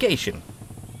exact location."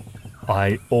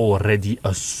 "I already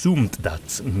assumed that,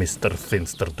 Mr.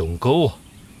 Finsterdunkel,"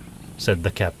 said the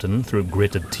captain through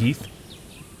gritted teeth.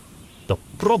 "The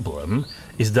problem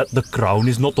is that the Crown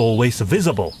is not always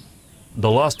visible.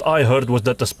 The last I heard was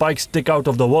that the spikes stick out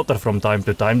of the water from time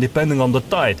to time depending on the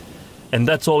tide, and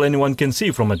that's all anyone can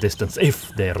see from a distance,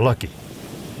 if they're lucky."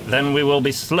 "Then we will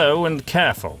be slow and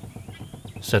careful,"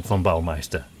 said von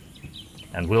Baumeister.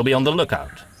 "And we'll be on the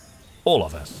lookout. All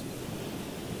of us."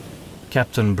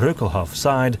 Captain Breukelhoff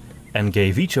sighed and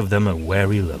gave each of them a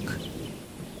wary look.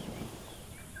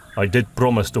 "I did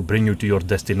promise to bring you to your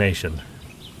destination.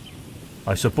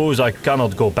 I suppose I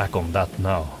cannot go back on that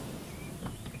now.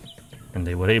 And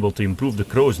they were able to improve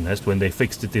the crow's nest when they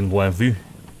fixed it in Loinvue.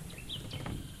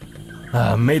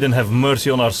 Maiden have mercy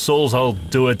on our souls, I'll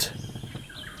do it.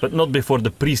 But not before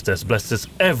the priestess blesses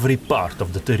every part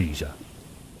of the Theresia."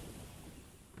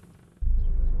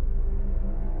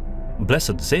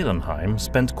 Blessed Zelenheim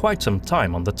spent quite some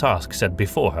time on the task set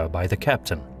before her by the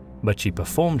captain, but she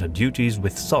performed her duties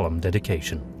with solemn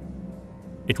dedication.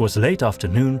 It was late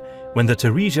afternoon when the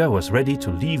Theresia was ready to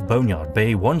leave Boneyard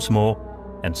Bay once more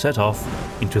and set off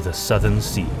into the southern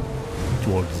sea,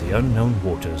 towards the unknown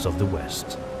waters of the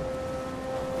west.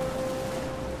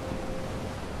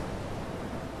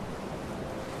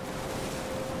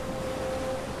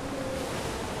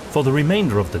 For the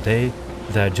remainder of the day,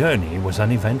 their journey was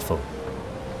uneventful.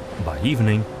 By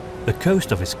evening, the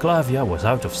coast of Isclavia was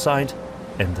out of sight,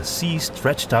 and the sea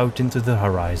stretched out into the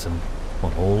horizon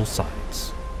on all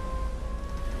sides.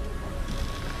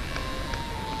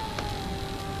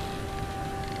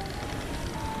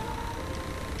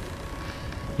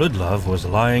 Ludlov was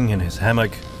lying in his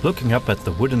hammock, looking up at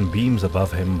the wooden beams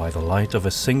above him by the light of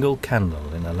a single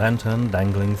candle in a lantern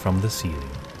dangling from the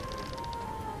ceiling.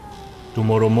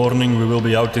 "Tomorrow morning we will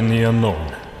be out in the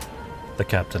unknown," the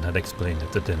captain had explained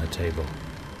at the dinner table.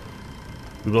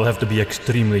 "We will have to be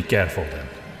extremely careful then.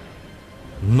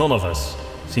 None of us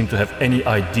seem to have any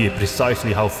idea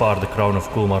precisely how far the Crown of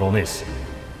Kulmaron is.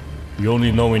 We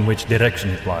only know in which direction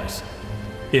it lies,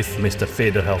 if Mr.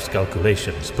 Federhell's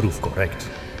calculations prove correct."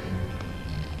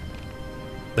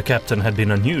 The captain had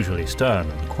been unusually stern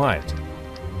and quiet.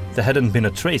 There hadn't been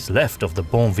a trace left of the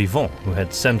bon vivant who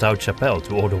had sent out Chapelle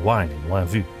to order wine in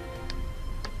Loinvue.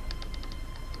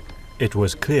 It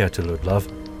was clear to Ludlov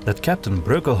that Captain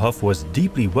Breukelhoff was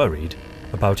deeply worried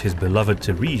about his beloved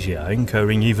Theresia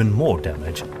incurring even more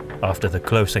damage after the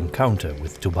close encounter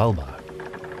with Tubalbar.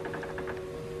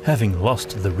 Having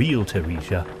lost the real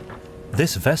Theresia,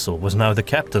 this vessel was now the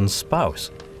captain's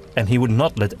spouse, and he would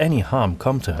not let any harm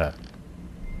come to her.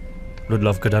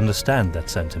 Ludlov could understand that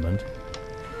sentiment.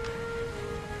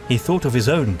 He thought of his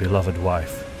own beloved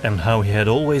wife, and how he had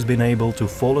always been able to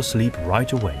fall asleep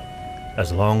right away,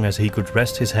 as long as he could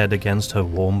rest his head against her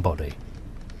warm body.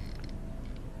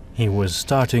 He was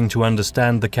starting to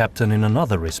understand the captain in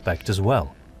another respect as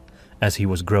well, as he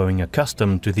was growing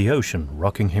accustomed to the ocean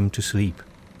rocking him to sleep.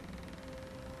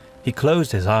 He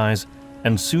closed his eyes,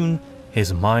 and soon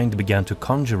his mind began to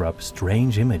conjure up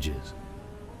strange images.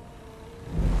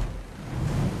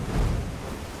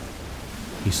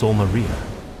 He saw Maria,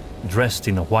 dressed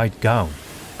in a white gown,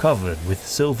 covered with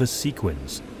silver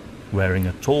sequins, wearing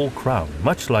a tall crown,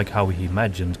 much like how he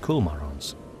imagined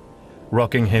Kulmaron's.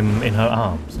 rocking him in her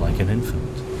arms like an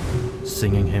infant,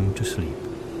 singing him to sleep.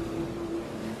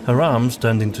 Her arms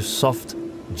turned into soft,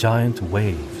 giant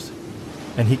waves,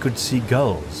 and he could see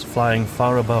gulls flying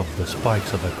far above the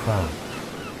spikes of her crown.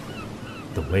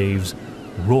 The waves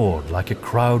roared like a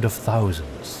crowd of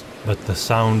thousands, but the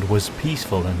sound was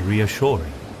peaceful and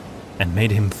reassuring, and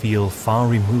made him feel far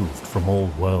removed from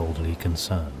all worldly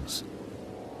concerns.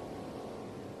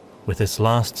 With this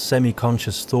last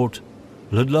semi-conscious thought,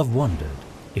 Ludlov wondered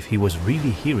if he was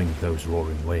really hearing those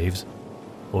roaring waves,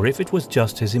 or if it was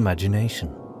just his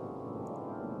imagination.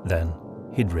 Then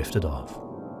he drifted off.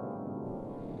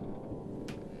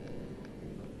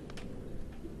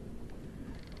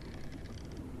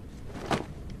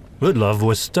 Ludlov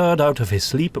was stirred out of his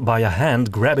sleep by a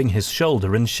hand grabbing his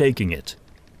shoulder and shaking it.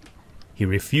 He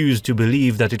refused to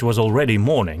believe that it was already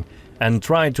morning and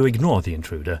tried to ignore the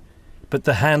intruder, but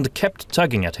the hand kept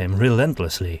tugging at him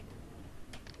relentlessly.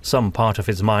 Some part of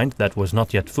his mind that was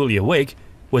not yet fully awake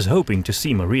was hoping to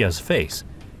see Maria's face,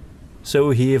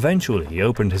 so he eventually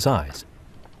opened his eyes,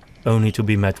 only to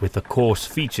be met with the coarse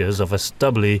features of a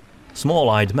stubbly,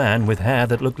 small-eyed man with hair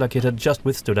that looked like it had just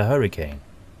withstood a hurricane.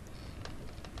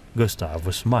 Gustav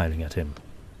was smiling at him.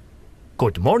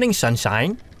 "Good morning,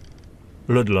 sunshine."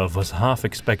 Ludlov was half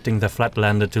expecting the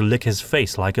Flatlander to lick his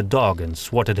face like a dog and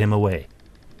swatted him away.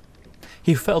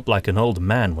 He felt like an old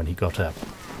man when he got up.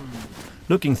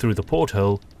 Looking through the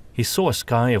porthole, he saw a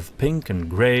sky of pink and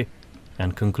grey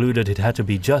and concluded it had to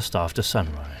be just after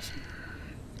sunrise.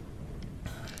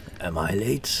 Am I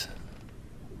late?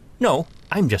 "No,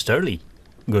 I'm just early,"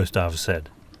 Gustav said.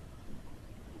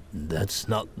 That's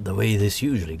not the way this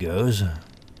usually goes,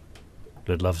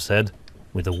 Ludlov said,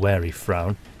 with a wary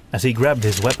frown, as he grabbed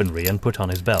his weaponry and put on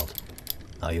his belt.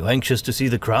 Are you anxious to see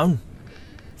the crown?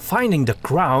 "Finding the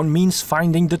crown means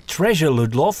finding the treasure,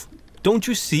 Ludlov. Don't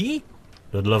you see?"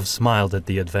 Ludlov smiled at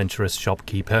the adventurous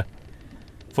shopkeeper.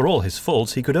 For all his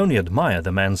faults, he could only admire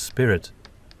the man's spirit.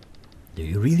 Do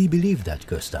you really believe that,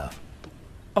 Gustav?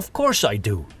 "Of course I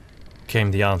do,"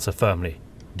 came the answer firmly.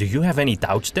 "Do you have any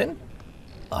doubts then?"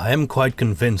 I am quite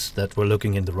convinced that we're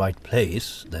looking in the right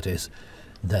place. That is,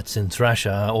 that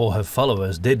Sintrasha or her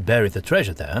followers did bury the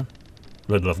treasure there,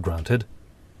 Ludlov granted.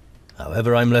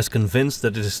 However, I'm less convinced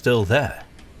that it is still there,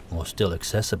 or still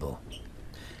accessible.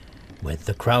 With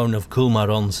the crown of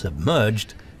Kulmaron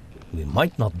submerged, we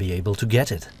might not be able to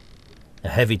get it. A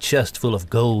heavy chest full of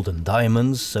gold and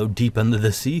diamonds so deep under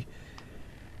the sea.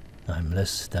 I'm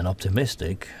less than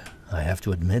optimistic, I have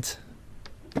to admit.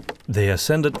 They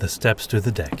ascended the steps to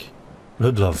the deck.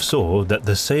 Ludlov saw that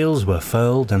the sails were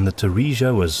furled and the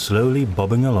Theresia was slowly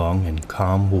bobbing along in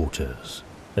calm waters.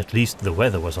 At least the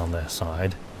weather was on their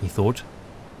side, he thought.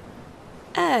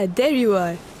 "Ah, there you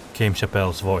are," came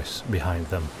Chapelle's voice behind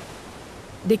them.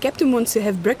 "The captain wants to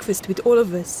have breakfast with all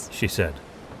of us," she said,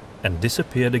 and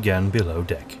disappeared again below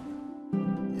deck.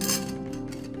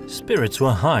 Spirits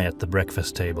were high at the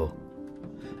breakfast table.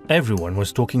 Everyone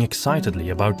was talking excitedly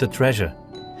about the treasure.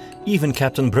 Even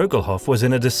Captain Brökelhoff was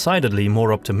in a decidedly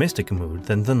more optimistic mood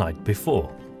than the night before.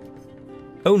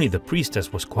 Only the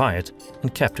priestess was quiet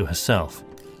and kept to herself.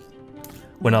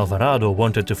 When Alvarado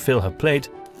wanted to fill her plate,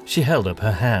 she held up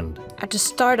her hand. "At the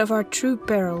start of our true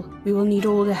peril, we will need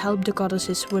all the help the goddess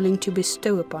is willing to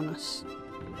bestow upon us.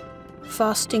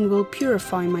 Fasting will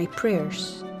purify my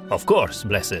prayers." "Of course,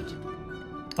 blessed,"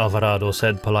 Alvarado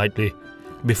said politely,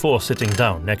 before sitting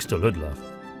down next to Ludlov.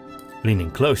 Leaning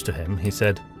close to him, he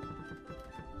said,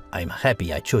 I'm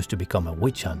happy I chose to become a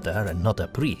witch hunter and not a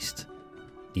priest.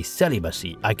 The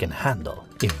celibacy I can handle,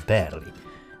 if barely,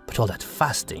 but all that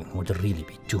fasting would really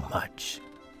be too much.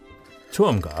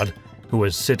 Turmgard, who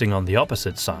was sitting on the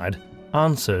opposite side,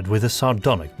 answered with a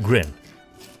sardonic grin.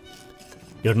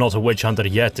 "You're not a witch hunter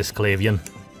yet, Isclavian.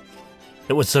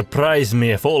 It would surprise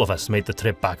me if all of us made the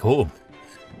trip back home.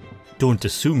 Don't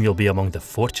assume you'll be among the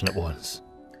fortunate ones."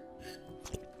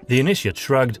 The initiate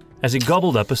shrugged as he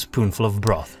gobbled up a spoonful of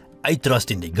broth. I trust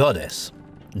in the goddess,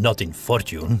 not in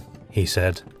fortune, he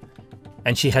said.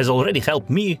 "And she has already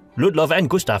helped me, Ludlov and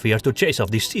Gustav here to chase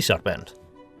off this sea serpent.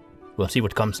 We'll see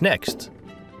what comes next.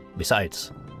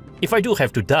 Besides, if I do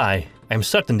have to die, I'm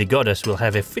certain the goddess will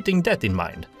have a fitting death in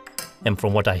mind. And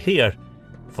from what I hear,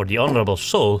 for the honorable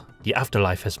soul, the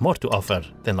afterlife has more to offer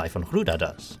than life on Hruda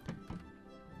does."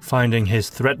 Finding his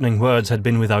threatening words had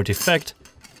been without effect,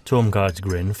 Turmgard's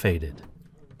grin faded.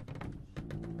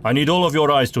 "I need all of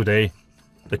your eyes today,"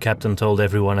 the captain told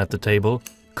everyone at the table,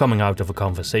 coming out of a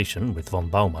conversation with von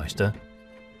Baumeister.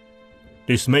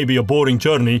 "This may be a boring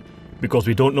journey, because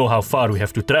we don't know how far we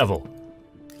have to travel.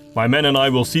 My men and I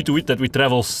will see to it that we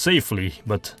travel safely,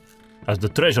 but as the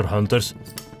treasure hunters,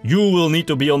 You will need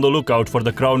to be on the lookout for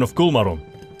the crown of Kulmaron.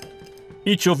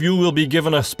 Each of you will be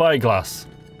given a spyglass.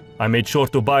 I made sure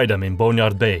to buy them in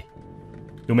Boneyard Bay.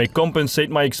 You may compensate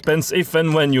my expense if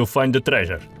and when you find the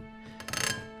treasure.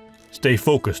 Stay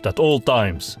focused at all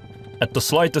times. At the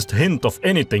slightest hint of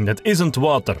anything that isn't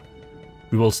water,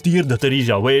 we will steer the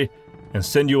Theresia away and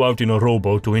send you out in a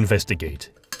rowboat to investigate.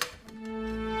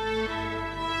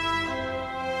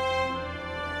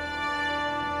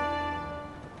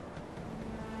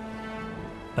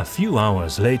 A few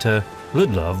hours later,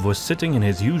 Ludlov was sitting in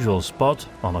his usual spot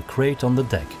on a crate on the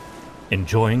deck,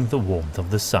 enjoying the warmth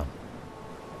of the sun.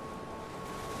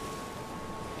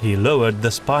 He lowered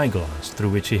the spyglass through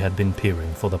which he had been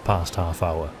peering for the past half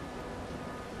hour.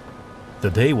 The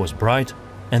day was bright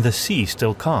and the sea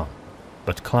still calm,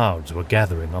 but clouds were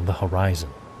gathering on the horizon.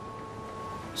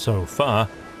 So far,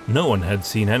 no one had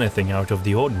seen anything out of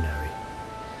the ordinary.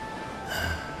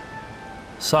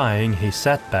 Sighing, he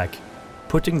sat back,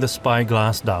 putting the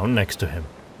spyglass down next to him.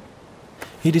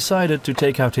 He decided to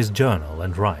take out his journal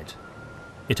and write.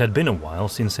 It had been a while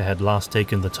since he had last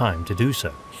taken the time to do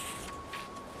so.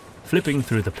 Flipping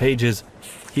through the pages,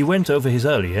 he went over his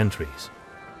early entries,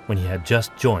 when he had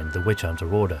just joined the Witch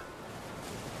Hunter Order.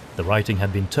 The writing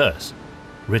had been terse,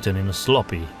 written in a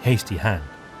sloppy, hasty hand.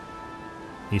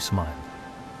 He smiled.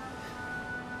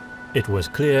 It was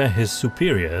clear his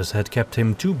superiors had kept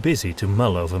him too busy to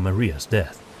mull over Maria's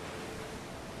death.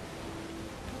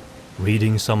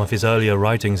 Reading some of his earlier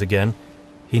writings again,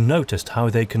 he noticed how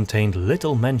they contained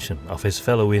little mention of his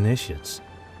fellow initiates,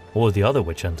 or the other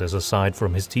witch hunters aside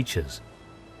from his teachers.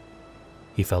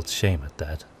 He felt shame at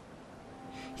that.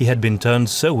 He had been turned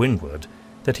so inward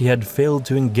that he had failed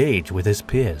to engage with his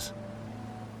peers.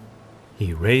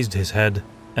 He raised his head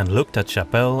and looked at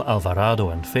Chapelle, Alvarado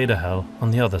and Federhell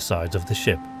on the other sides of the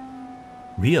ship,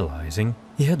 realizing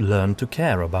he had learned to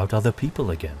care about other people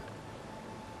again.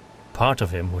 Part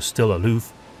of him was still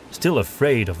aloof, still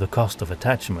afraid of the cost of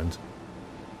attachment,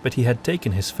 but he had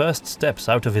taken his first steps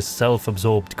out of his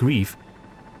self-absorbed grief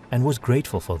and was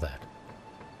grateful for that.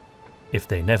 If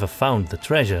they never found the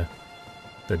treasure,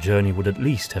 the journey would at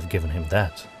least have given him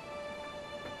that.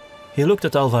 He looked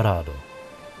at Alvarado,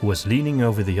 who was leaning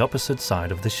over the opposite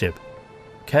side of the ship,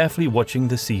 carefully watching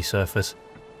the sea surface,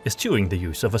 eschewing the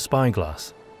use of a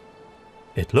spyglass.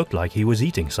 It looked like he was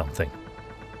eating something.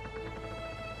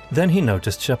 Then he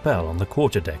noticed Chapelle on the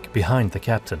quarterdeck behind the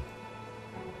captain.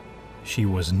 She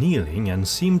was kneeling and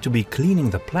seemed to be cleaning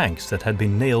the planks that had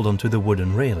been nailed onto the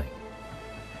wooden railing.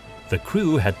 The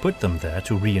crew had put them there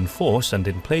to reinforce and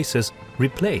in places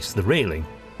replace the railing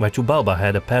where Chubalba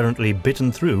had apparently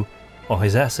bitten through or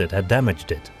his acid had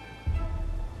damaged it.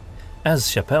 As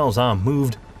Chapelle's arm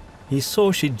moved, he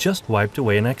saw she just wiped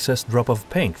away an excess drop of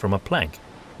paint from a plank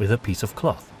with a piece of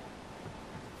cloth.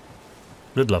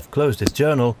 Ludlov closed his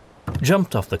journal,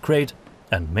 jumped off the crate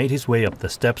and made his way up the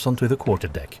steps onto the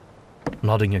quarterdeck,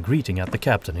 nodding a greeting at the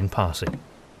captain in passing.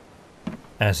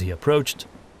 As he approached,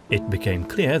 it became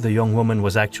clear the young woman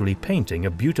was actually painting a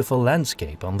beautiful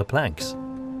landscape on the planks.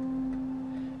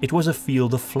 It was a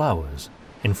field of flowers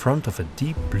in front of a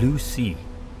deep blue sea,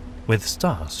 with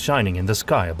stars shining in the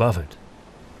sky above it.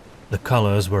 The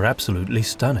colors were absolutely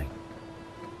stunning.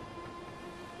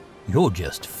 "You're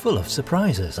just full of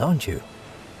surprises, aren't you?"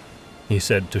 he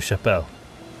said to Chapelle.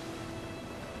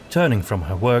 Turning from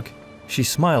her work, she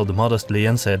smiled modestly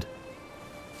and said,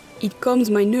 It calms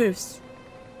my nerves.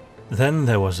 Then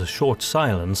there was a short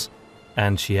silence,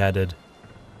 and she added,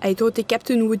 I thought the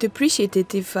captain would appreciate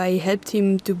it if I helped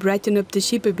him to brighten up the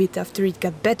ship a bit after it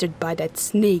got battered by that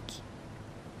snake.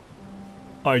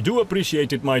 I do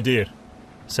appreciate it, my dear,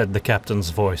 said the captain's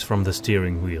voice from the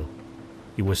steering wheel.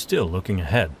 He was still looking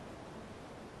ahead.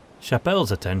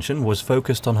 Chapelle's attention was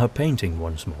focused on her painting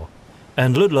once more,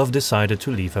 and Ludlov decided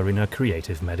to leave her in her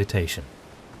creative meditation.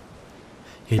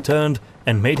 He turned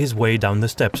and made his way down the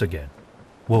steps again,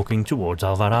 walking towards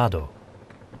Alvarado.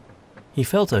 He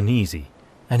felt uneasy,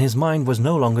 and his mind was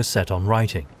no longer set on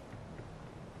writing.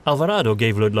 Alvarado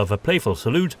gave Ludlov a playful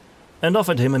salute and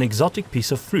offered him an exotic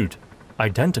piece of fruit,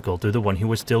 identical to the one he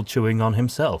was still chewing on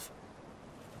himself.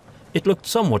 It looked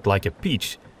somewhat like a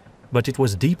peach, but it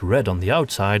was deep red on the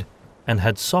outside and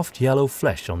had soft yellow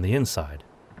flesh on the inside.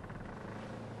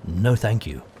 "No thank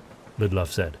you," Ludlov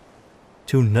said,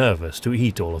 too nervous to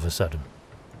eat all of a sudden.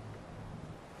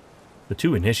 The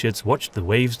two initiates watched the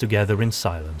waves together in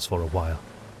silence for a while.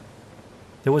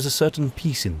 There was a certain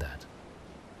peace in that,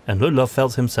 and Ludlov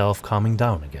felt himself calming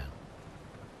down again.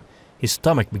 His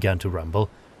stomach began to rumble,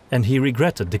 and he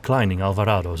regretted declining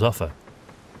Alvarado's offer.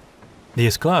 The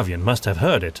Isclavian must have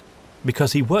heard it,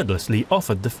 because he wordlessly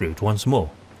offered the fruit once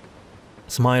more.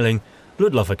 Smiling,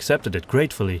 Ludlov accepted it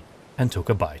gratefully and took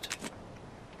a bite.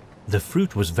 The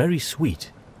fruit was very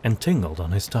sweet and tingled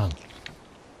on his tongue.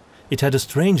 It had a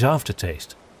strange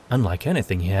aftertaste, unlike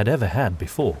anything he had ever had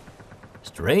before.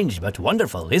 Strange but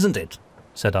wonderful, isn't it?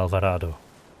 Said Alvarado.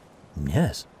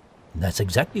 Yes, that's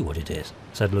exactly what it is,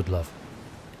 said Ludlov.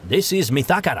 This is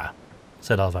mithakara,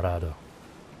 said Alvarado.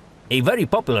 A very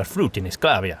popular fruit in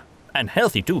Isclavia, and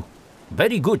healthy too.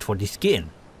 Very good for the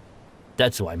skin.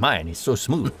 That's why mine is so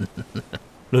smooth.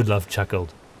 Ludlov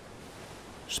chuckled.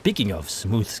 Speaking of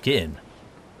smooth skin,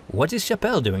 what is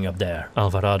Chapelle doing up there?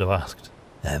 Alvarado asked.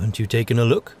 Haven't you taken a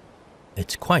look?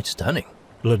 It's quite stunning,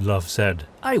 Ludlov said.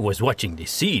 I was watching the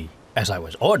sea, as I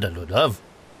was ordered, Ludlov.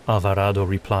 Alvarado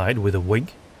replied with a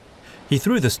wink. He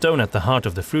threw the stone at the heart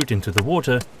of the fruit into the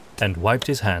water and wiped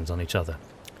his hands on each other.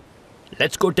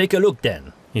 Let's go take a look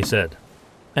then, he said,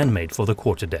 and made for the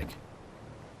quarterdeck.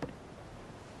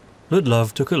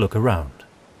 Ludlov took a look around.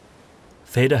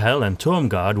 Federhell and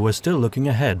Turmgard were still looking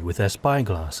ahead with their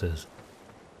spyglasses.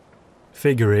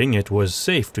 Figuring it was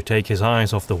safe to take his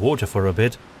eyes off the water for a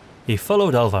bit, he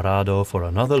followed Alvarado for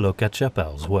another look at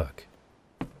Chapelle's work.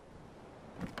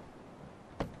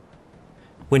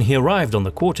 When he arrived on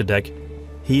the quarterdeck,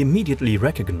 he immediately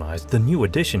recognized the new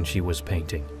addition she was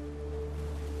painting.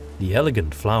 The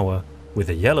elegant flower, with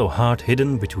a yellow heart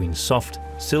hidden between soft,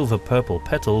 silver-purple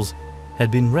petals, had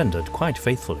been rendered quite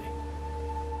faithfully.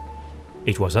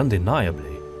 It was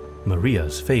undeniably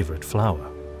Maria's favorite flower.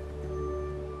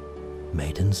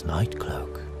 Maiden's night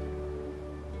cloak.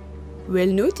 Well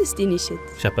noticed, Initiate,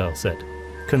 Chapelle said,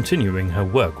 continuing her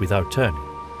work without turning.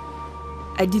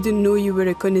 I didn't know you were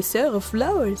a connoisseur of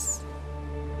flowers.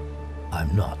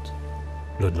 I'm not,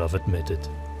 Ludlov admitted.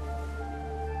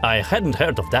 I hadn't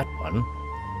heard of that one.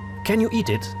 Can you eat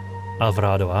it?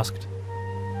 Alvarado asked.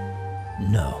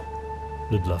 No,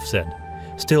 Ludlov said,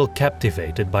 still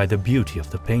captivated by the beauty of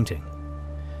the painting.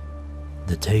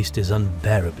 The taste is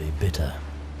unbearably bitter,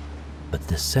 but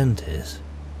the scent is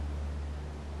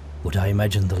what I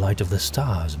imagine the light of the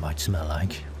stars might smell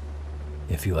like.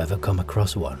 If you ever come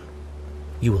across one,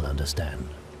 you will understand.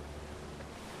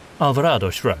 Alvarado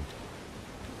shrugged.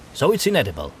 So it's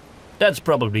inedible. That's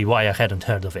probably why I hadn't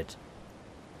heard of it.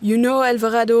 You know,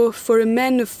 Alvarado, for a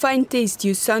man of fine taste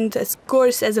you sound as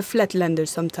coarse as a flatlander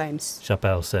sometimes,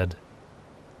 Chapelle said.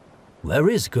 Where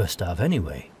is Gustav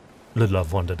anyway?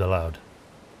 Ludlov wondered aloud.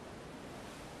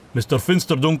 Mr.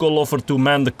 Finsterdunkel offered to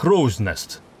man the crow's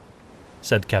nest,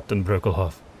 said Captain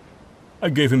Brökelhoff. I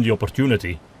gave him the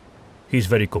opportunity. He's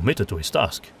very committed to his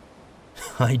task.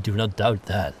 I do not doubt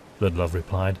that, Ludlov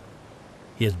replied.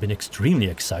 He has been extremely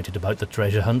excited about the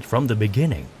treasure hunt from the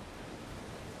beginning.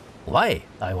 Why,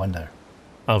 I wonder?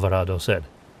 Alvarado said.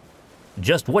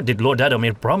 Just what did Lord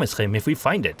Adomir promise him if we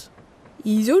find it?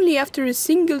 He's only after a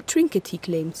single trinket, he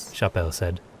claims, Chapelle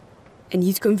said. And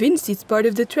he's convinced it's part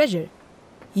of the treasure.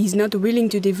 He's not willing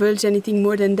to divulge anything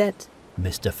more than that.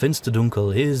 Mr.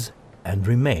 Finsterdunkel is, and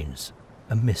remains,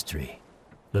 a mystery,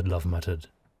 Ludlov muttered.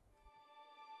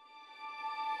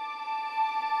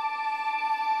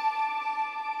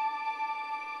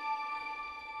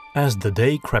 As the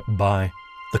day crept by,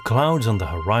 the clouds on the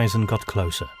horizon got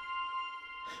closer.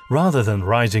 Rather than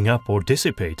rising up or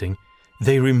dissipating,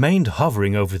 they remained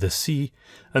hovering over the sea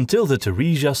until the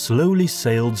Theresia slowly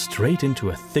sailed straight into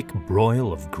a thick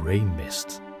broil of grey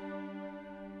mist.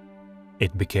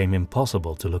 It became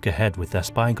impossible to look ahead with their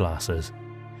spyglasses,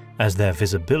 as their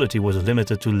visibility was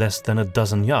limited to less than a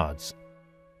dozen yards.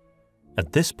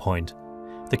 At this point,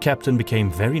 the captain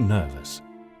became very nervous,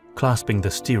 clasping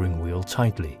the steering wheel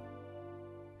tightly.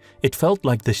 It felt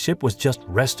like the ship was just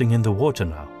resting in the water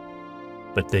now,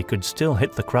 but they could still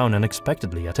hit the crown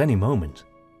unexpectedly at any moment.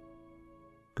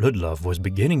 Ludlov was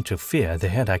beginning to fear they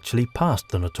had actually passed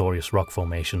the notorious rock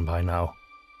formation by now.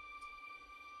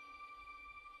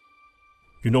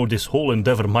 You know, this whole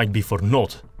endeavor might be for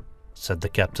naught, said the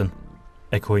captain,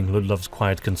 echoing Ludlov's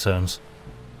quiet concerns.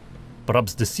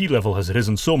 Perhaps the sea level has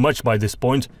risen so much by this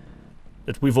point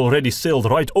that we've already sailed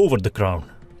right over the crown.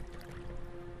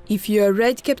 If you are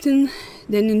right, Captain,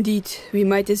 then indeed we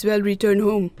might as well return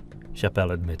home,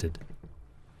 Chapelle admitted.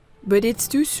 But it's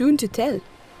too soon to tell.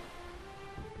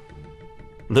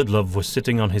 Ludlov was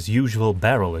sitting on his usual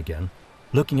barrel again,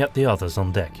 looking at the others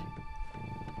on deck.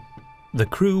 The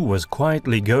crew was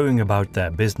quietly going about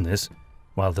their business,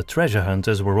 while the treasure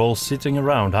hunters were all sitting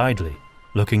around idly,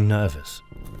 looking nervous.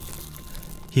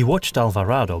 He watched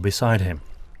Alvarado beside him,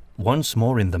 once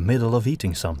more in the middle of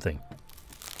eating something.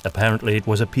 Apparently it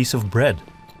was a piece of bread,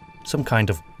 some kind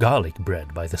of garlic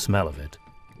bread by the smell of it.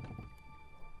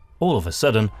 All of a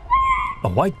sudden, a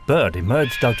white bird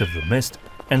emerged out of the mist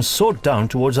and soared down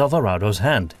towards Alvarado's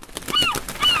hand.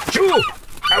 Shoo!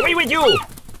 Away with you!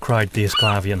 cried the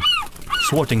Isclavian,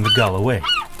 swatting the gull away,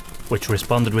 which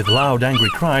responded with loud, angry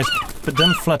cries, but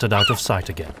then fluttered out of sight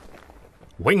again.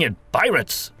 Winged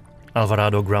pirates!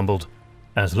 Alvarado grumbled,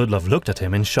 as Ludlov looked at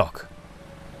him in shock.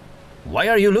 Why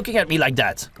are you looking at me like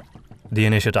that? The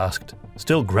initiate asked,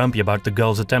 still grumpy about the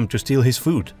gull's attempt to steal his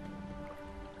food.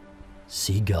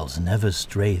 Seagulls never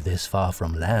stray this far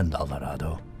from land,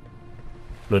 Alvarado,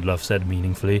 Ludlov said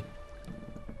meaningfully.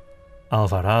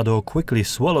 Alvarado quickly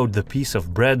swallowed the piece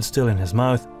of bread still in his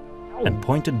mouth and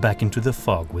pointed back into the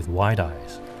fog with wide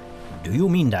eyes. Do you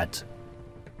mean that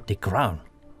the crown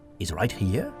is right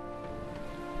here?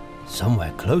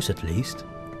 Somewhere close at least.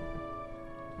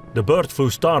 The bird flew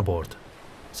starboard,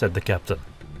 said the captain.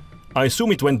 I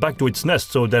assume it went back to its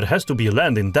nest, so there has to be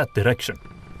land in that direction.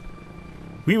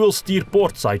 We will steer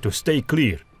port side to stay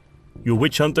clear. You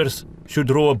witch hunters should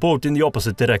row a boat in the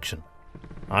opposite direction.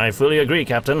 I fully agree,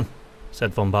 Captain,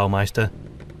 said von Baumeister,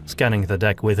 scanning the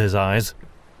deck with his eyes.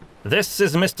 This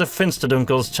is Mr.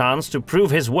 Finsterdunkel's chance to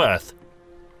prove his worth,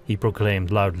 he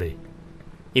proclaimed loudly.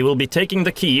 He will be taking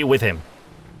the key with him.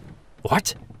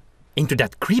 What? Into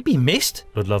that creepy mist?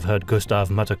 Ludlov heard Gustav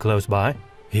mutter close by.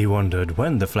 He wondered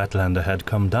when the Flatlander had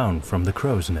come down from the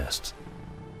crow's nest.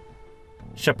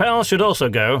 Chapelle should also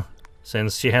go,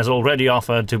 since she has already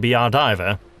offered to be our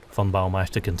diver, von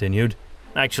Baumeister continued.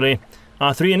 Actually,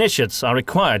 our 3 initiates are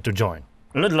required to join.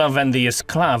 Ludlov and the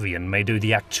Isclavian may do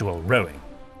the actual rowing.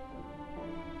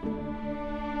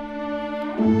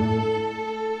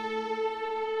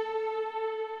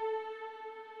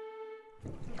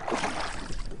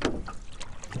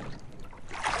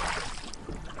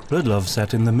 Ludlov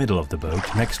sat in the middle of the boat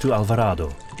next to Alvarado,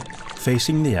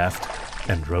 facing the aft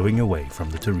and rowing away from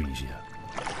the Theresia.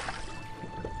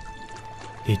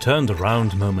 He turned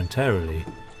around momentarily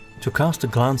to cast a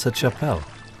glance at Chapelle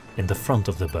in the front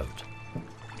of the boat,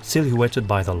 silhouetted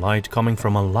by the light coming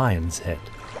from a lion's head,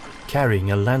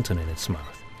 carrying a lantern in its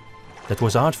mouth that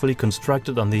was artfully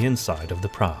constructed on the inside of the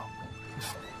prow.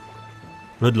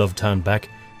 Ludlov turned back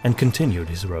and continued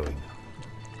his rowing.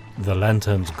 The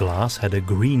lantern's glass had a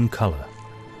green color,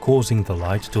 causing the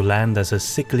light to land as a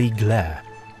sickly glare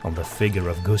on the figure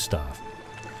of Gustav,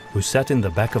 who sat in the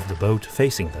back of the boat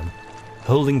facing them,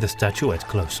 holding the statuette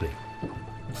closely.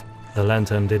 The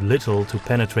lantern did little to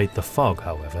penetrate the fog,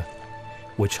 however,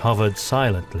 which hovered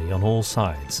silently on all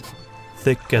sides,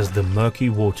 thick as the murky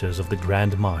waters of the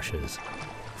Grand Marshes,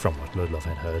 from what Ludlov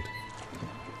had heard.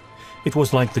 It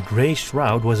was like the grey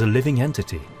shroud was a living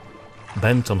entity,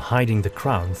 bent on hiding the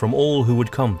crown from all who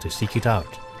would come to seek it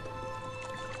out.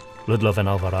 Ludlov and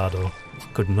Alvarado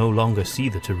could no longer see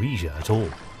the Theresia at all.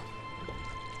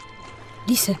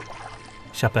 Listen,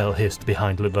 Chapelle hissed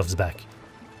behind Ludlov's back.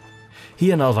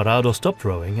 He and Alvarado stopped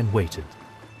rowing and waited.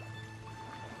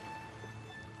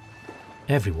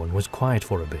 Everyone was quiet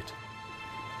for a bit.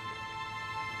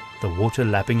 The water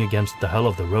lapping against the hull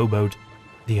of the rowboat,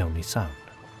 the only sound.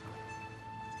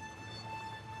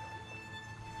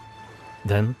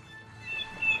 Then,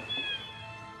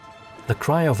 the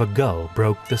cry of a gull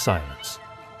broke the silence.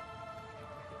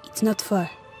 It's not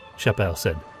far. Chapelle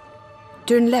said.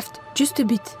 Turn left just a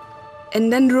bit,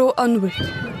 and then row onward.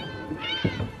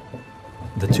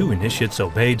 The 2 initiates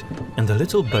obeyed, and the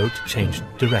little boat changed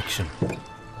direction.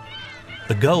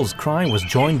 The gull's cry was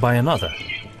joined by another,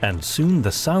 and soon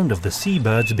the sound of the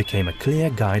seabirds became a clear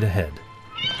guide ahead.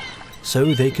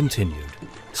 So they continued,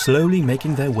 slowly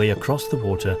making their way across the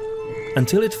water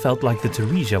until it felt like the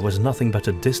Theresia was nothing but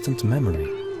a distant memory,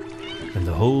 and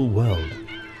the whole world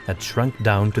had shrunk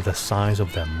down to the size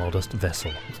of their modest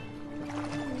vessel.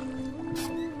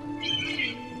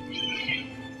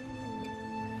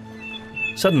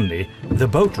 Suddenly, the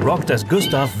boat rocked as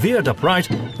Gustav veered upright,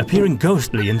 appearing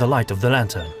ghostly in the light of the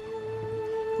lantern.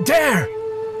 There!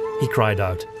 He cried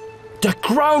out. The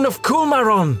crown of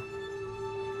Kulmaron!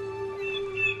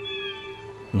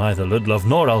 Neither Ludlov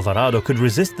nor Alvarado could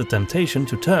resist the temptation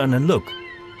to turn and look.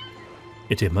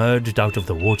 It emerged out of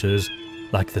the waters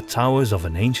like the towers of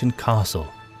an ancient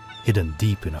castle, hidden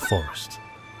deep in a forest.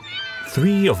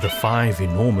 3 of the 5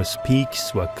 enormous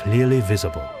peaks were clearly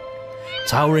visible,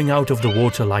 towering out of the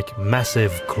water like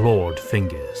massive clawed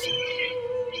fingers.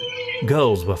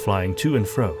 Gulls were flying to and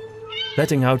fro,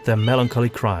 letting out their melancholy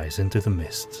cries into the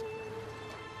mist.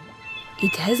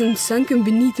 It hasn't sunken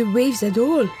beneath the waves at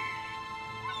all.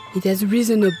 It has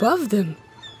risen above them,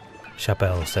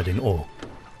 Chapelle said in awe.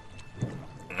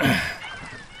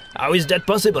 How is that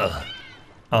possible?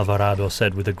 Alvarado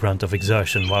said with a grunt of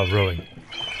exertion while rowing.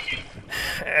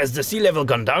 Has the sea level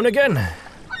gone down again?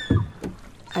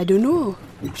 I don't know.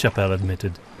 Chapelle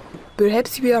admitted.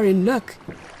 Perhaps we are in luck.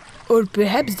 Or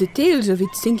perhaps the tales of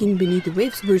it sinking beneath the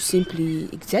waves were simply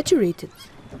exaggerated.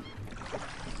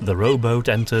 The rowboat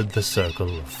entered the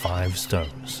circle of 5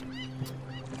 stones.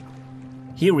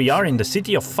 Here we are in the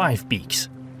city of 5 peaks.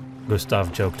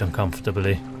 Gustav joked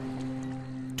uncomfortably.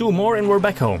 2 more and we're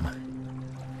back home.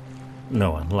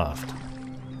 No one laughed.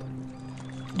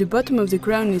 The bottom of the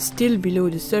crown is still below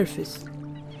the surface,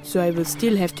 so I will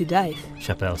still have to dive,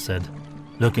 Chapelle said,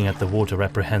 looking at the water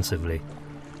apprehensively.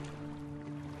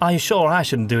 Are you sure I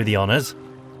shouldn't do the honors?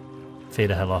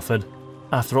 Federhell offered.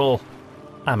 After all,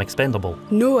 I'm expendable.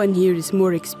 No one here is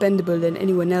more expendable than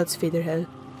anyone else, Federhell.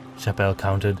 Chapelle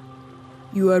countered.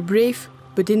 You are brave,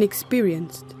 but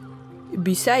inexperienced.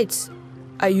 Besides,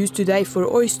 I used to dive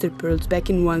for oyster pearls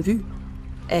back in Loinvue.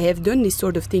 I have done this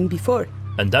sort of thing before.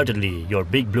 Undoubtedly, your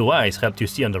big blue eyes helped you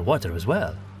see underwater as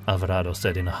well, Alvarado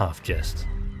said in a half-jest.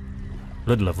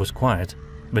 Ludlov was quiet,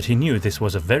 but he knew this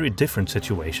was a very different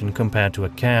situation compared to a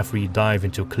carefree dive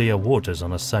into clear waters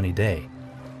on a sunny day.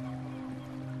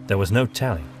 There was no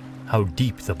telling how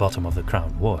deep the bottom of the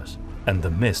crown was, and the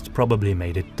mist probably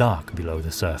made it dark below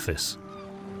the surface.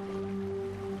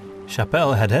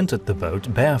 Chapelle had entered the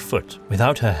boat barefoot,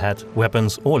 without her hat,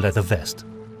 weapons or leather vest.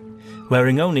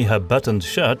 Wearing only her buttoned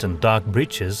shirt and dark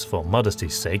breeches for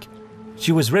modesty's sake,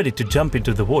 she was ready to jump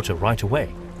into the water right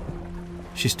away.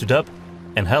 She stood up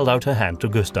and held out her hand to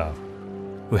Gustav,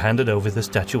 who handed over the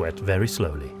statuette very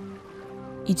slowly.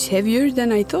 It's heavier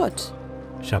than I thought,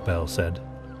 Chapelle said.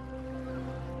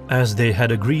 As they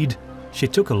had agreed, she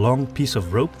took a long piece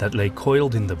of rope that lay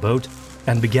coiled in the boat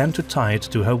and began to tie it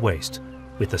to her waist,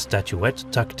 with the statuette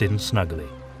tucked in snugly.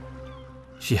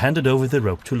 She handed over the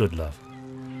rope to Ludlov.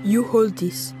 You hold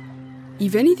this.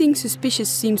 If anything suspicious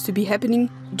seems to be happening,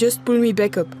 just pull me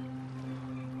back up.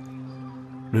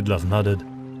 Ludlov nodded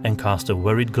and cast a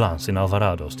worried glance in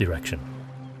Alvarado's direction.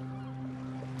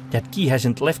 That key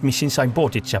hasn't left me since I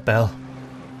bought it, Chapelle.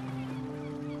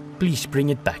 Please bring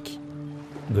it back,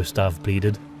 Gustav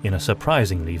pleaded in a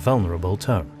surprisingly vulnerable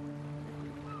tone.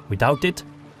 Without it,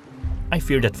 I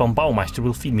fear that von Baumeister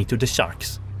will feed me to the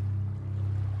sharks.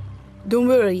 Don't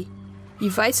worry.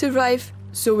 If I survive,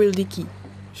 so will the key,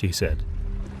 she said.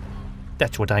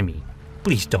 That's what I mean.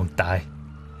 Please don't die.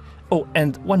 Oh,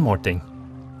 and one more thing.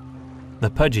 The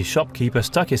pudgy shopkeeper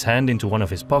stuck his hand into one of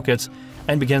his pockets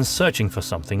and began searching for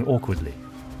something awkwardly.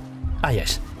 Ah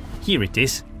yes, here it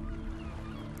is.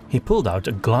 He pulled out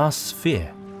a glass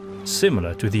sphere,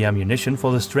 similar to the ammunition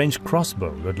for the strange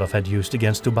crossbow Ludlov had used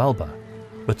against Tubalba,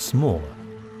 but smaller.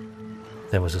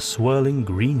 There was a swirling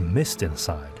green mist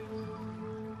inside.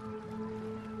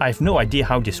 I've no idea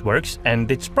how this works,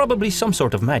 and it's probably some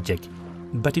sort of magic,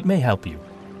 but it may help you.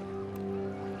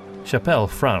 Chapelle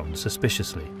frowned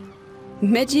suspiciously.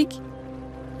 Magic?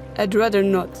 I'd rather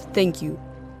not, thank you.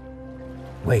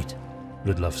 Wait,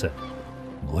 Ludlov said.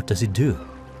 what does it do?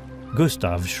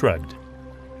 Gustav shrugged.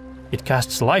 It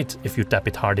casts light if you tap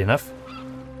it hard enough.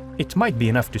 It might be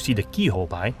enough to see the keyhole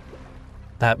by.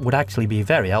 That would actually be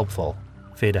very helpful,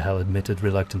 Federhell admitted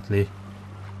reluctantly.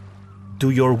 Do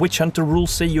your witch hunter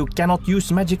rules say you cannot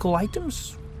use magical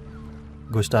items?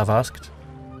 Gustav asked.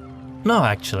 No,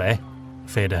 actually,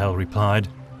 Federhell replied.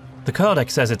 The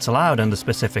codex says it's allowed under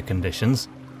specific conditions.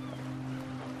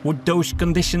 Would those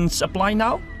conditions apply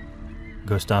now?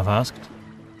 Gustav asked.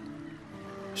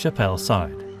 Chapelle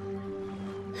sighed.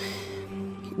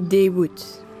 They would,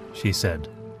 she said,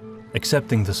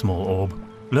 accepting the small orb,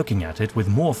 looking at it with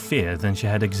more fear than she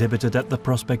had exhibited at the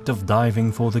prospect of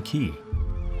diving for the key.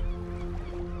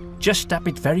 Just tap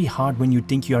it very hard when you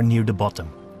think you are near the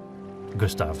bottom,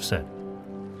 Gustav said.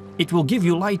 It will give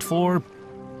you light for,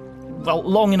 well,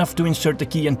 long enough to insert the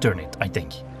key and turn it, I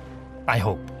think. I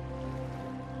hope.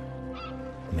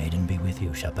 Maiden be with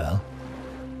you, Chapelle,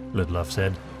 Ludlov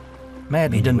said.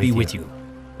 Maiden be with you,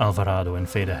 Alvarado and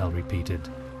Federhell repeated.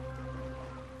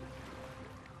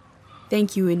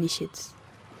 Thank you, initiates.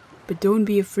 But don't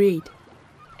be afraid.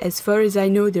 As far as I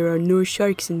know, there are no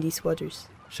sharks in these waters,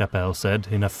 Chapelle said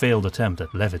in a failed attempt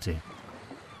at levity.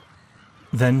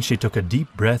 Then she took a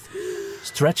deep breath,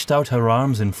 stretched out her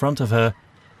arms in front of her,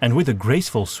 and with a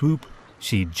graceful swoop,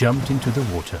 she jumped into the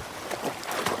water.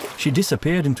 She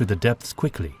disappeared into the depths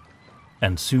quickly,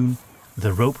 and soon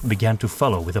the rope began to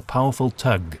follow with a powerful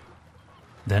tug,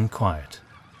 then quiet,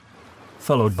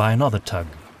 followed by another tug,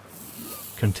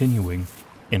 continuing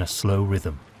in a slow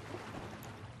rhythm.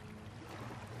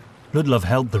 Ludlov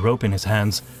held the rope in his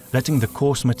hands, letting the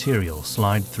coarse material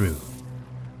slide through.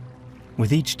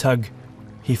 With each tug,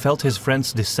 he felt his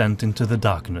friend's descent into the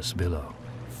darkness below.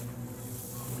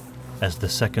 As the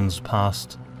seconds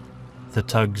passed, the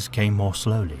tugs came more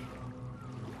slowly,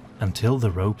 until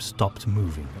the rope stopped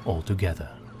moving altogether.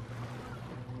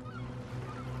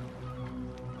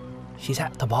 She's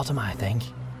at the bottom, I think,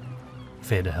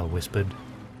 Federhell whispered.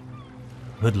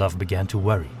 Ludlov began to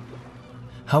worry.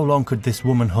 How long could this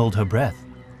woman hold her breath?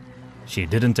 She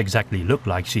didn't exactly look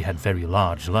like she had very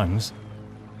large lungs.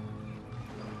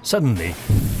 Suddenly,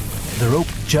 the rope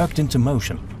jerked into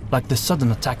motion, like the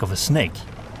sudden attack of a snake.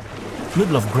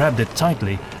 Ludlov grabbed it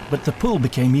tightly, but the pull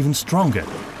became even stronger,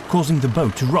 causing the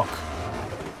boat to rock.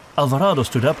 Alvarado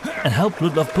stood up and helped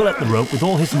Ludlov pull at the rope with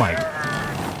all his might.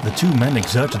 The two men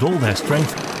exerted all their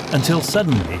strength until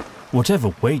suddenly,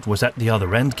 whatever weight was at the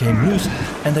other end came loose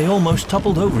and they almost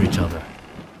toppled over each other.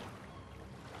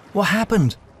 "What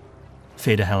happened?"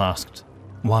 Federhell asked,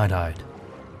 wide-eyed.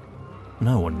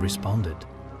 No one responded.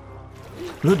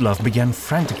 Ludlov began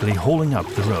frantically hauling up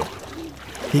the rope.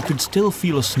 He could still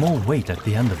feel a small weight at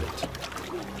the end of it.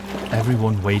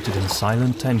 Everyone waited in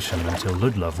silent tension until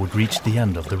Ludlov would reach the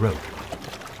end of the rope.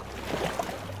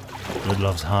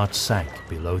 Ludlov's heart sank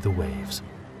below the waves,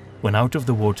 when out of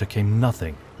the water came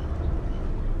nothing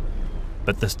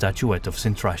but the statuette of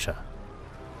Sintrasha,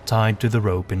 tied to the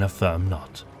rope in a firm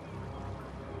knot.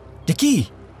 "The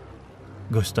key!"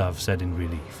 Gustav said in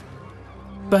relief.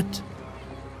 "But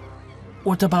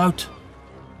what about—"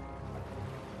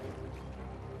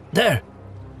 "There!"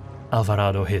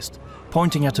 Alvarado hissed,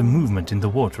 pointing at a movement in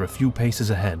the water a few paces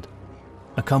ahead,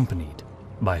 accompanied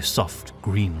by a soft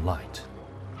green light.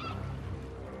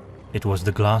 It was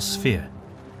the glass sphere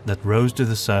that rose to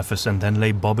the surface and then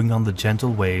lay bobbing on the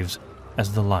gentle waves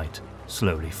as the light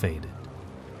slowly faded.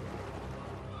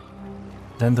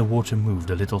 Then the water moved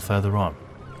a little further on.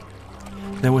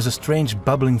 There was a strange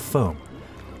bubbling foam,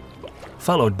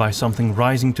 followed by something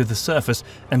rising to the surface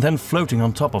and then floating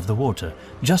on top of the water,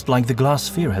 just like the glass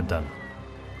sphere had done.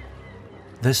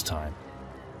 This time,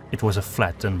 it was a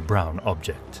flat and brown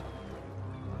object.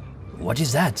 "What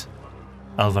is that?"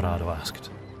 Alvarado asked.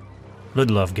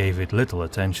 Ludlov gave it little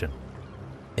attention.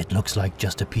 It looks like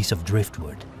just a piece of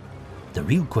driftwood. The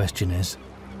real question is,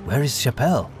 where is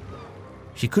Chapelle?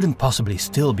 She couldn't possibly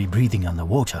still be breathing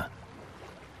underwater.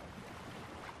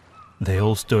 They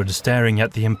all stood staring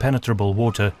at the impenetrable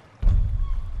water,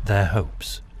 their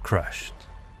hopes crushed.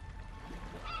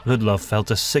 Ludlov felt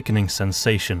a sickening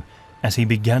sensation as he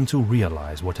began to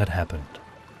realize what had happened.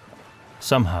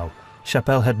 Somehow,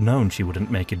 Chapelle had known she wouldn't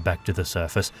make it back to the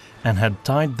surface and had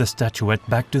tied the statuette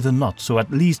back to the knot so at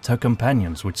least her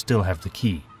companions would still have the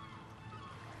key.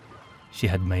 She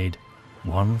had made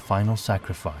one final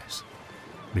sacrifice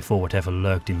before whatever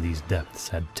lurked in these depths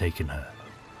had taken her.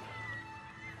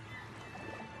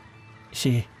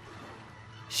 She...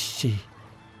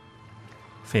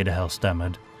 Federhell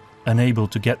stammered, unable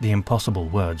to get the impossible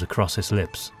words across his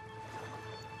lips.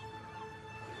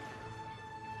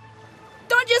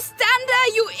 Don't just stand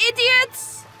there, you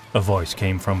idiots! A voice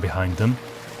came from behind them.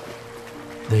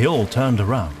 They all turned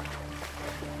around.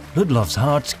 Ludlov's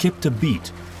heart skipped a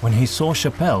beat when he saw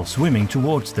Chapelle swimming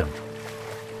towards them.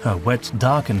 Her wet,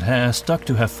 darkened hair stuck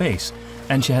to her face,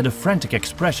 and she had a frantic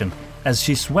expression as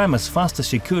she swam as fast as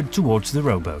she could towards the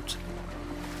rowboat.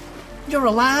 You're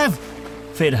alive!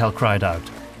 Federhell cried out.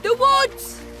 The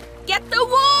woods! Get the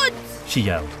woods! She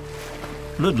yelled.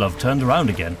 Ludlov turned around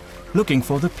again, looking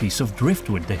for the piece of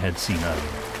driftwood they had seen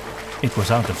earlier. It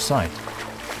was out of sight.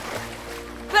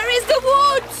 Where is the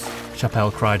woods?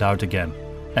 Chapelle cried out again,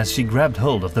 as she grabbed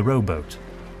hold of the rowboat.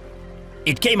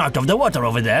 It came out of the water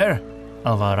over there,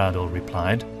 Alvarado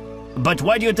replied. But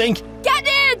why do you think— Get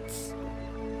it!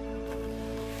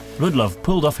 Ludlov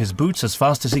pulled off his boots as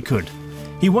fast as he could.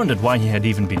 He wondered why he had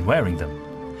even been wearing them.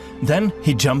 Then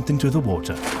he jumped into the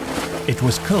water. It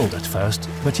was cold at first,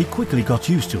 but he quickly got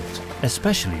used to it,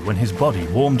 especially when his body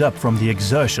warmed up from the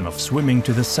exertion of swimming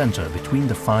to the center between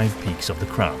the 5 peaks of the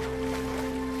crown.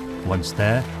 Once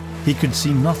there, he could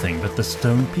see nothing but the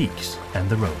stone peaks and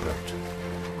the rowboat.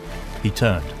 He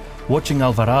turned, watching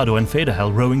Alvarado and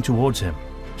Federhell rowing towards him,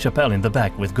 Chapelle in the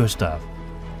back with Gustav.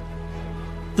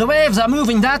 The waves are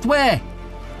moving that way!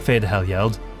 Federhell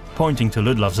yelled, pointing to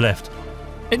Ludlov's left.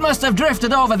 It must have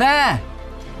drifted over there!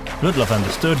 Ludlov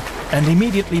understood and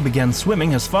immediately began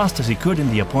swimming as fast as he could in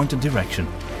the appointed direction.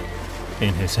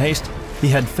 In his haste, he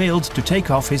had failed to take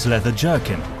off his leather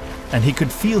jerkin, and he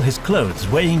could feel his clothes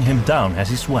weighing him down as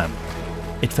he swam.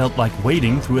 It felt like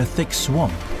wading through a thick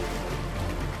swamp.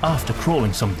 After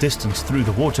crawling some distance through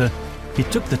the water, he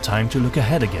took the time to look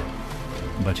ahead again,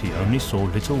 but he only saw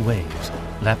little waves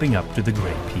lapping up to the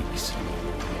grey peaks.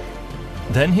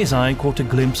 Then his eye caught a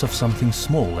glimpse of something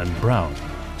small and brown,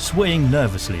 swaying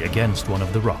nervously against one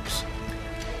of the rocks.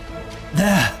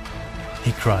 "There!"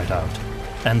 he cried out,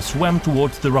 and swam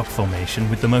towards the rock formation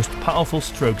with the most powerful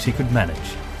strokes he could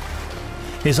manage.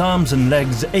 His arms and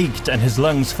legs ached and his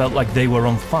lungs felt like they were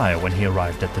on fire when he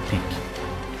arrived at the peak.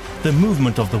 The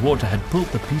movement of the water had pulled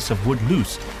the piece of wood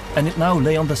loose, and it now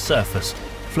lay on the surface,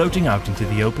 floating out into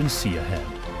the open sea ahead.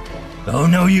 "Oh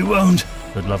no, you won't,"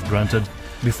 Ludlov grunted,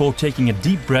 before taking a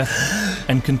deep breath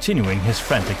and continuing his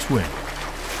frantic swim.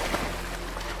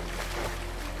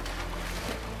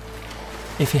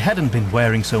 If he hadn't been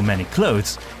wearing so many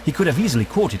clothes, he could have easily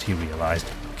caught it, he realized,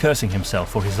 cursing himself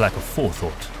for his lack of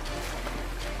forethought.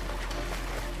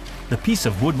 The piece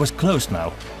of wood was close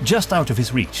now, just out of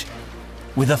his reach.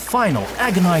 With a final,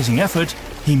 agonizing effort,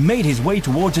 he made his way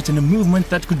towards it in a movement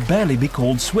that could barely be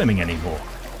called swimming anymore.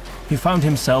 He found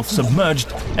himself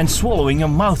submerged and swallowing a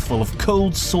mouthful of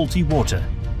cold, salty water.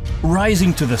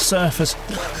 Rising to the surface,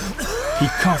 he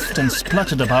coughed and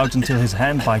spluttered about until his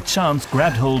hand by chance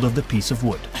grabbed hold of the piece of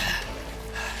wood.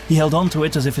 He held onto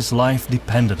it as if his life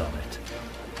depended on it.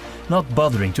 Not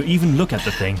bothering to even look at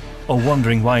the thing, or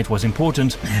wondering why it was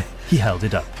important, he held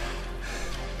it up.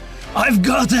 "I've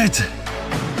got it!"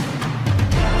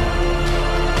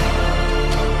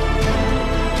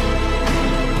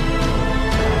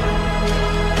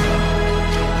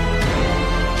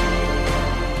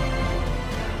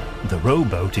 The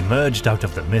rowboat emerged out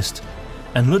of the mist,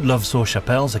 and Ludlov saw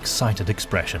Chapelle's excited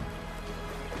expression.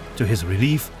 To his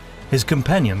relief, his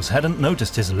companions hadn't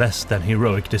noticed his less than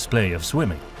heroic display of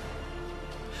swimming.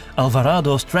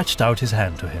 Alvarado stretched out his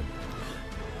hand to him.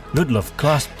 Ludlov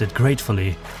clasped it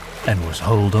gratefully and was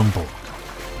hauled on board.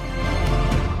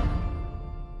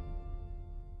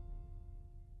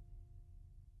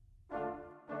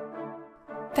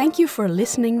 Thank you for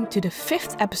listening to the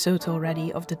 5th episode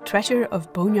already of The Treasure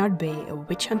of Boneyard Bay, a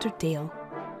witch hunter tale.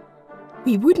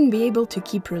 We wouldn't be able to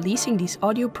keep releasing these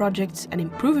audio projects and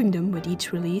improving them with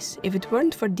each release if it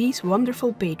weren't for these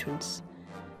wonderful patrons.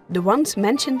 The ones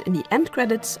mentioned in the end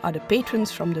credits are the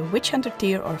patrons from the Witch Hunter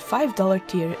tier or $5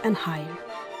 tier and higher.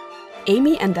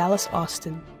 Amy and Dallas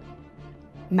Austin,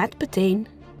 Matt Petain,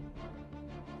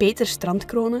 Peter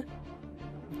Strandkrone,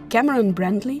 Cameron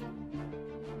Brandley,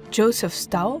 Joseph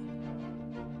Stahl,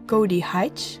 Cody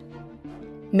Heitch,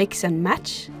 Mix and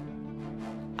Match,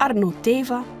 Arno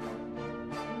Teva,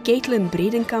 Caitlin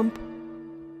Bredenkamp,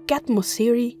 Kat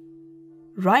Mosseri,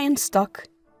 Ryan Stock,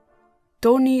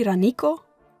 Tony Ranico,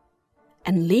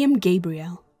 and Liam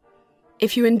Gabriel.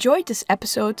 If you enjoyed this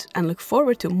episode and look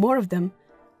forward to more of them,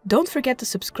 don't forget to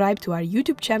subscribe to our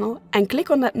YouTube channel and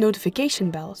click on that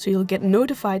notification bell so you'll get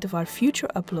notified of our future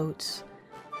uploads.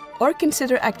 Or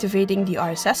consider activating the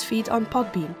RSS feed on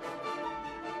Podbean.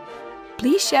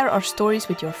 Please share our stories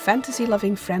with your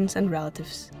fantasy-loving friends and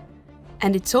relatives.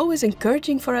 And it's always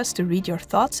encouraging for us to read your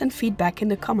thoughts and feedback in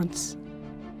the comments.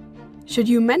 Should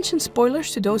you mention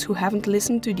spoilers to those who haven't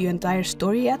listened to the entire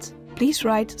story yet, please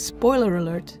write "spoiler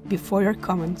alert" before your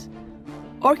comment.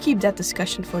 Or keep that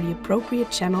discussion for the appropriate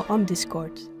channel on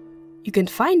Discord. You can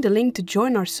find the link to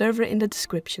join our server in the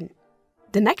description.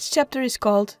 The next chapter is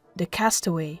called The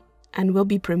Castaway and will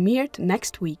be premiered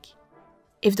next week.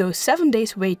 If those 7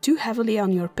 days weigh too heavily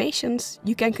on your patience,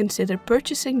 you can consider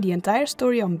purchasing the entire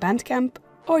story on Bandcamp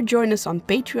or join us on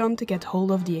Patreon to get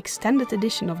hold of the extended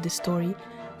edition of this story,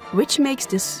 which makes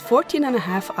this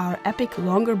 14.5-hour epic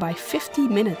longer by 50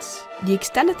 minutes. The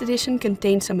extended edition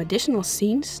contains some additional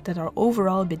scenes that are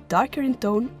overall a bit darker in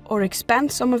tone or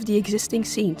expand some of the existing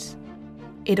scenes.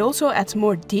 It also adds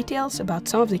more details about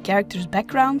some of the characters'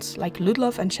 backgrounds, like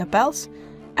Ludlov and Chapelle's,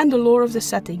 and the lore of the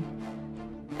setting.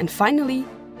 And finally,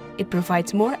 it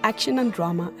provides more action and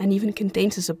drama and even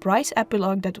contains a surprise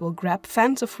epilogue that will grab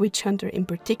fans of Witch Hunter in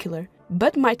particular,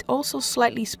 but might also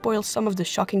slightly spoil some of the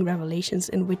shocking revelations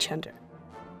in Witch Hunter.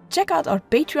 Check out our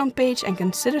Patreon page and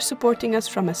consider supporting us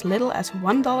from as little as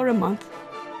 $1 a month.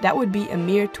 That would be a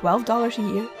mere $12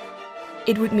 a year.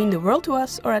 It would mean the world to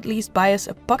us, or at least buy us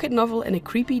a pocket novel in a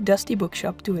creepy, dusty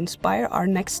bookshop to inspire our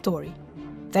next story.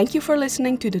 Thank you for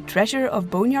listening to The Treasure of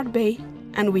Boneyard Bay,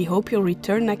 and we hope you'll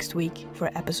return next week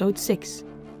for episode 6.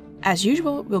 As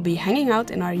usual, we'll be hanging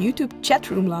out in our YouTube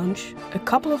chat room lounge a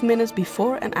couple of minutes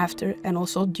before and after, and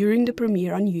also during the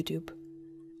premiere on YouTube.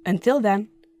 Until then,